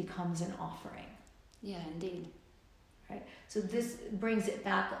becomes an offering. Yeah, indeed. Right? So this brings it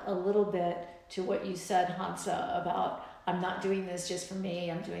back a little bit to what you said, Hansa, about I'm not doing this just for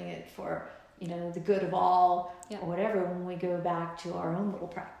me, I'm doing it for, you know, the good of all, or whatever. When we go back to our own little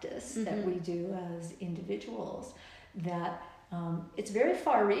practice that we do as individuals, that it's very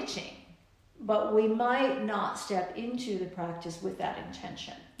far-reaching, but we might not step into the practice with that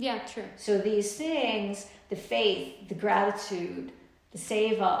intention. Yeah, true. So these things, the faith, the gratitude, the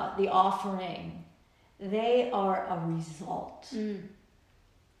seva, the offering, they are a result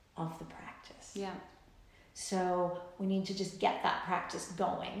of the practice. Yeah. So we need to just get that practice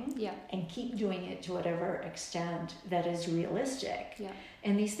going and keep doing it to whatever extent that is realistic. Yeah.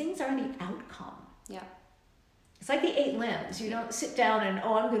 And these things are the outcome. Yeah. It's like the 8 limbs. You don't sit down and,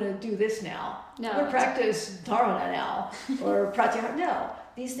 I'm going to do this now. No. Or practice dharana now. Or pratyahara. No.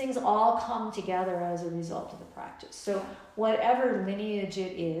 These things all come together as a result of the practice. So whatever lineage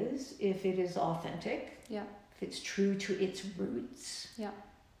it is, if it is authentic, if it's true to its roots,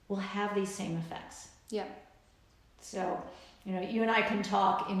 will have these same effects. Yeah. So, you and I can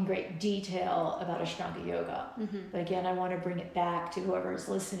talk in great detail about Ashtanga yoga. But again, I want to bring it back to whoever is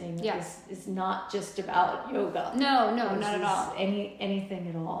listening. It's not just about yoga. No, not at all. Anything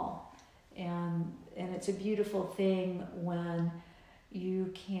at all. And it's a beautiful thing when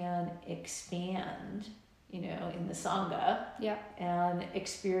you can expand, in the Sangha and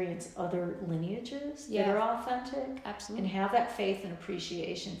experience other lineages that are authentic. Absolutely. And have that faith and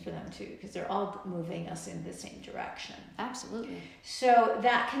appreciation for them too, because they're all moving us in the same direction. Absolutely. So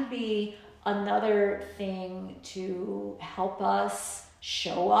that can be another thing to help us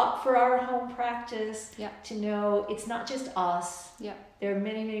show up for our home practice, to know it's not just us. There are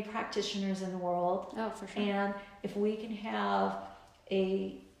many, many practitioners in the world. Oh, for sure. And if we can have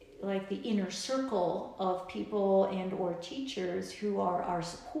the inner circle of people and or teachers who are our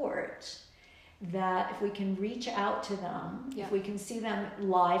support, that if we can reach out to them, if we can see them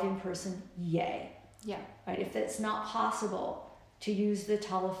live in person, yay. Yeah. Right? If it's not possible to use the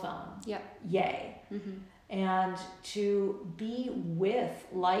telephone, yay. And to be with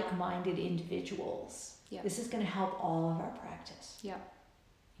like-minded individuals. This is going to help all of our practice.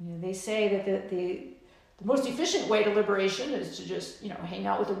 They say that the most efficient way to liberation is to just, hang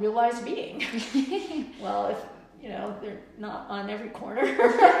out with a realized being. Well, if, they're not on every corner.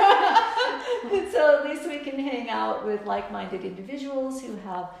 So at least we can hang out with like-minded individuals who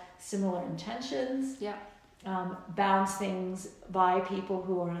have similar intentions. Bounce things by people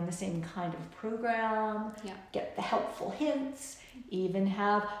who are on the same kind of program. Get the helpful hints. Even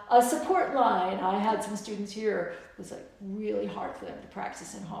have a support line. I had some students here, it was really hard for them to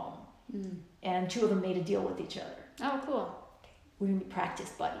practice at home. And 2 of them made a deal with each other. Oh, cool. We're going to be practice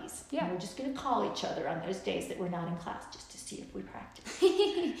buddies. And we're just going to call each other on those days that we're not in class just to see if we practice.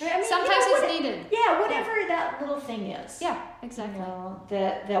 Sometimes it's needed. Yeah, whatever that little thing is. Yeah, exactly.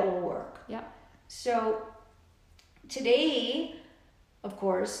 That will work. Yeah. So today, of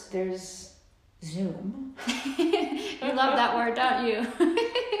course, there's Zoom. You love that word, don't you?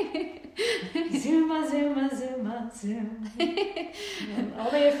 Zuma, Zoom.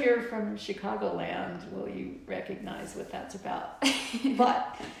 Only if you're from Chicagoland will you recognize what that's about.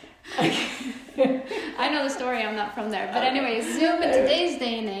 But I know the story, I'm not from there. But anyway, Zoom in today's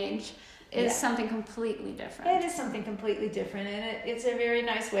day and age is something completely different. It is something completely different, and it's a very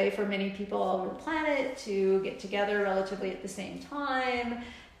nice way for many people all over the planet to get together relatively at the same time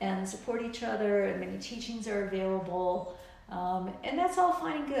and support each other, and many teachings are available. And that's all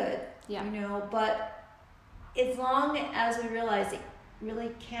fine and good, but as long as we realize it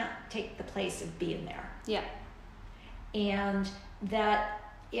really can't take the place of being there. Yeah. And that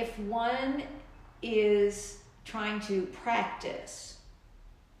if one is trying to practice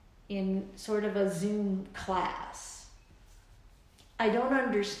in sort of a Zoom class, I don't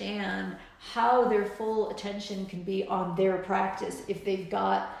understand how their full attention can be on their practice if they've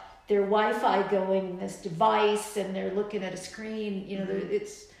got their Wi-Fi going in this device and they're looking at a screen.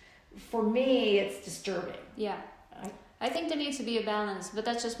 It's, for me, it's disturbing. Yeah. I think there needs to be a balance, but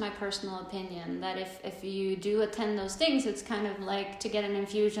that's just my personal opinion, that if you do attend those things, it's kind of like to get an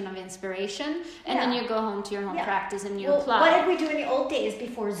infusion of inspiration, and then you go home to your home practice and you apply. What did we do in the old days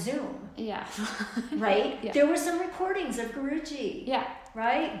before Zoom? Yeah. Right? Yeah. There were some recordings of Guruji. Yeah.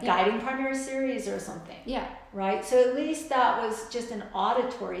 Right? Yeah. Guiding primary series or something. Yeah. Right? So at least that was just an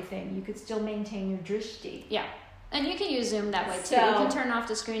auditory thing. You could still maintain your drishti. Yeah. And you can use Zoom that way too. You can turn off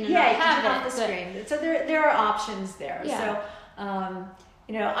the screen and not have it. Yeah, turn off the screen. So there are options there. Yeah. So,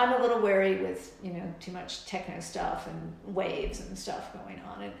 I'm a little wary with, too much techno stuff and waves and stuff going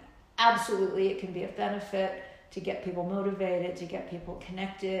on. And absolutely it can be a benefit to get people motivated, to get people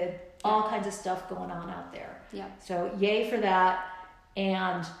connected, all kinds of stuff going on out there. Yeah. So yay for that.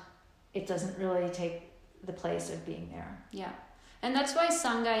 And it doesn't really take the place of being there. Yeah. And that's why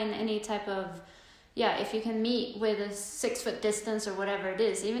Sangha in any type of, if you can meet with a 6-foot distance or whatever it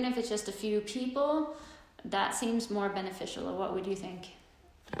is, even if it's just a few people, that seems more beneficial. Or what would you think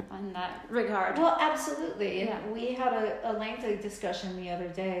in that regard? Well, absolutely. And we had a lengthy discussion the other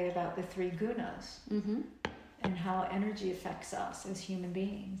day about the 3 gunas and how energy affects us as human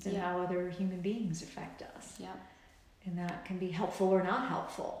beings and how other human beings affect us. Yeah. And that can be helpful or not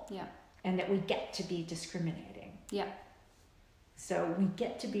helpful. Yeah. and that we get to be discriminating. Yeah. So we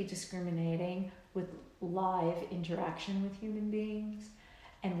get to be discriminating with live interaction with human beings,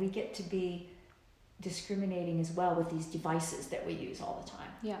 and we get to be discriminating as well with these devices that we use all the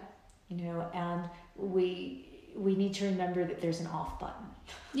time. Yeah. You know, and we need to remember that there's an off button.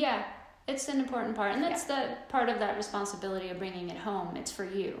 Yeah, it's an important part, and that's the part of that responsibility of bringing it home. It's for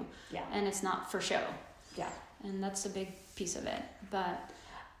you, and it's not for show. Yeah, and that's a big piece of it. But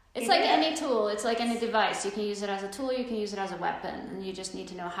it's like any tool. It's like any device. You can use it as a tool. You can use it as a weapon, and you just need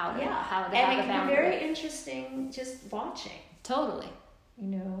to know how to have a boundary. And it can be very interesting just watching. Totally. You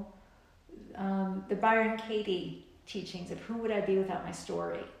know, the Byron Katie teachings of who would I be without my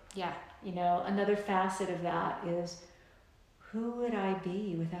story. Yeah. You know, another facet of that is who would I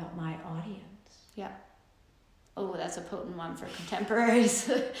be without my audience? Yeah. Oh, that's a potent one for contemporaries.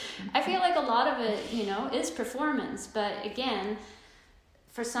 I feel like a lot of it, you know, is performance. But again,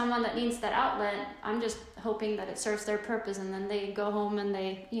 for someone that needs that outlet, I'm just hoping that it serves their purpose, and then they go home and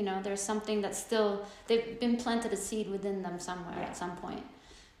they, you know, there's something that's still, they've been planted a seed within them somewhere at some point.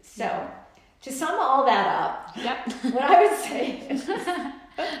 So, to sum all that up, what I would say is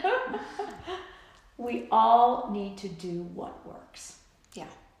we all need to do what works. Yeah.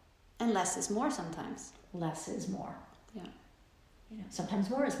 And less is more sometimes. Less is more. Yeah. You know, sometimes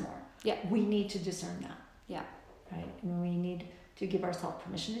more is more. Yeah. We need to discern that. Yeah. Right? And we need to give ourselves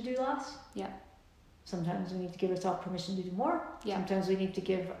permission to do less. Yeah. Sometimes we need to give ourselves permission to do more. Yeah. Sometimes we need to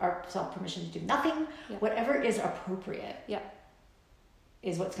give ourselves permission to do nothing. Yeah. Whatever is appropriate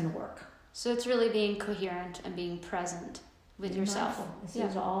is what's going to work. So it's really being coherent and being present with yourself. Mindful. This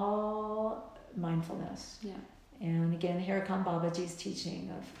is all mindfulness. Yeah. And again, here comes Babaji's teaching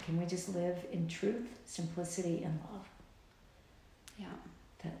of, can we just live in truth, simplicity, and love? Yeah.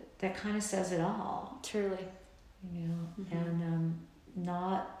 That kind of says it all. Truly. You know, and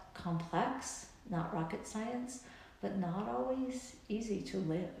not complex, not rocket science, but not always easy to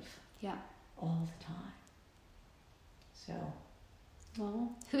live. Yeah. All the time. So.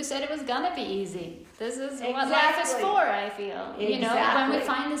 Well, who said it was gonna be easy? This is what life is for, I feel. You know, when we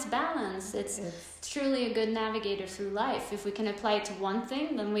find this balance, it's truly a good navigator through life. If we can apply it to one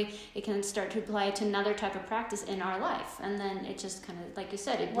thing, then it can start to apply it to another type of practice in our life. And then it just kind of, like you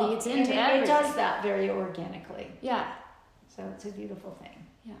said, it bleeds into everything. It does that very organically. Yeah. So it's a beautiful thing.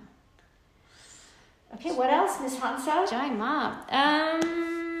 Yeah. Okay, what else, Miss Hansa? Jai Ma.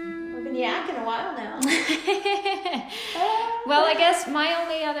 We've been yakking a while now. Well, I guess my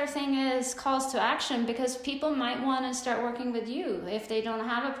only other thing is calls to action, because people might want to start working with you if they don't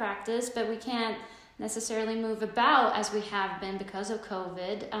have a practice, but we can't necessarily move about as we have been because of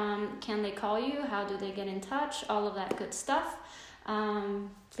COVID. Can they call you? How do they get in touch? All of that good stuff.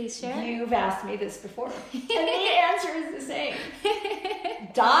 Please share. You've asked me this before, and the answer is the same.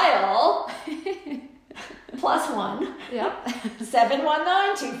 Dial +1. Yep.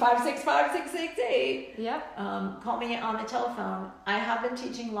 719-256-5668. Yep. Call me on the telephone. I have been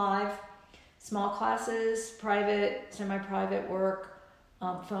teaching live, small classes, private, semi-private work,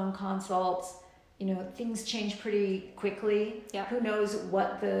 phone consults. You know, things change pretty quickly. Yep. Who knows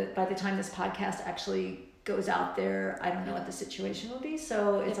by the time this podcast actually goes out there, I don't know what the situation will be.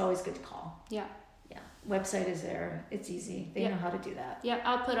 So it's always good to call. Yeah. Yeah. Website is there. It's easy. They know how to do that. Yeah,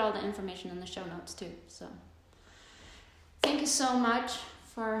 I'll put all the information in the show notes too. So thank you so much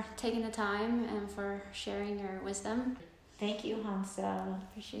for taking the time and for sharing your wisdom. Thank you, Hansa.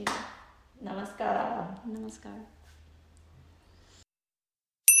 Appreciate it. Namaskara. Namaskar.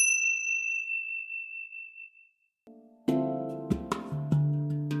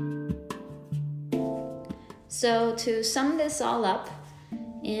 So to sum this all up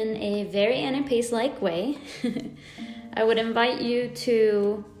in a very Annie Pace-like way, I would invite you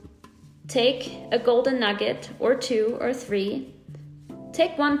to take a golden nugget or 2 or 3.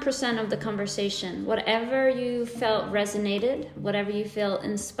 Take 1% of the conversation, whatever you felt resonated, whatever you felt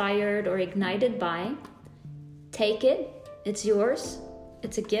inspired or ignited by. Take it. It's yours.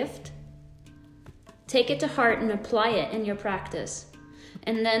 It's a gift. Take it to heart and apply it in your practice.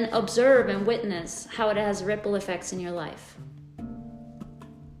 And then observe and witness how it has ripple effects in your life.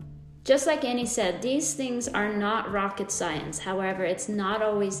 Just like Annie said, these things are not rocket science. However, it's not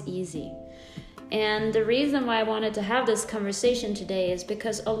always easy. And the reason why I wanted to have this conversation today is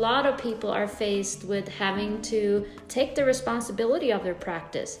because a lot of people are faced with having to take the responsibility of their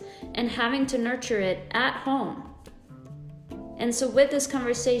practice and having to nurture it at home. And so with this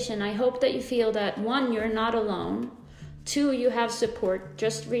conversation, I hope that you feel that 1, you're not alone. 2, you have support.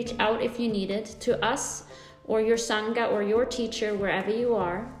 Just reach out if you need it to us or your Sangha or your teacher, wherever you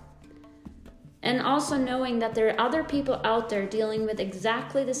are. And also knowing that there are other people out there dealing with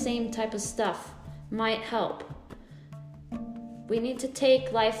exactly the same type of stuff might help. We need to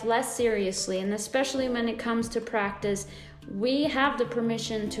take life less seriously, and especially when it comes to practice, we have the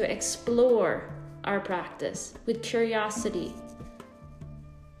permission to explore our practice with curiosity.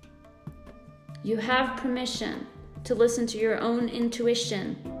 You have permission to listen to your own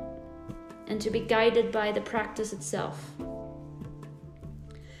intuition and to be guided by the practice itself.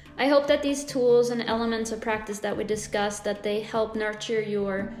 I hope that these tools and elements of practice that we discussed, that they help nurture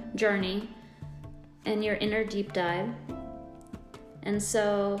your journey and your inner deep dive. And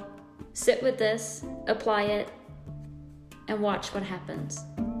so sit with this, apply it, and watch what happens.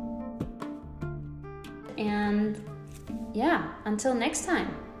 And yeah, until next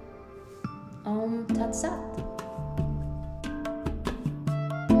time, Om Tat Sat.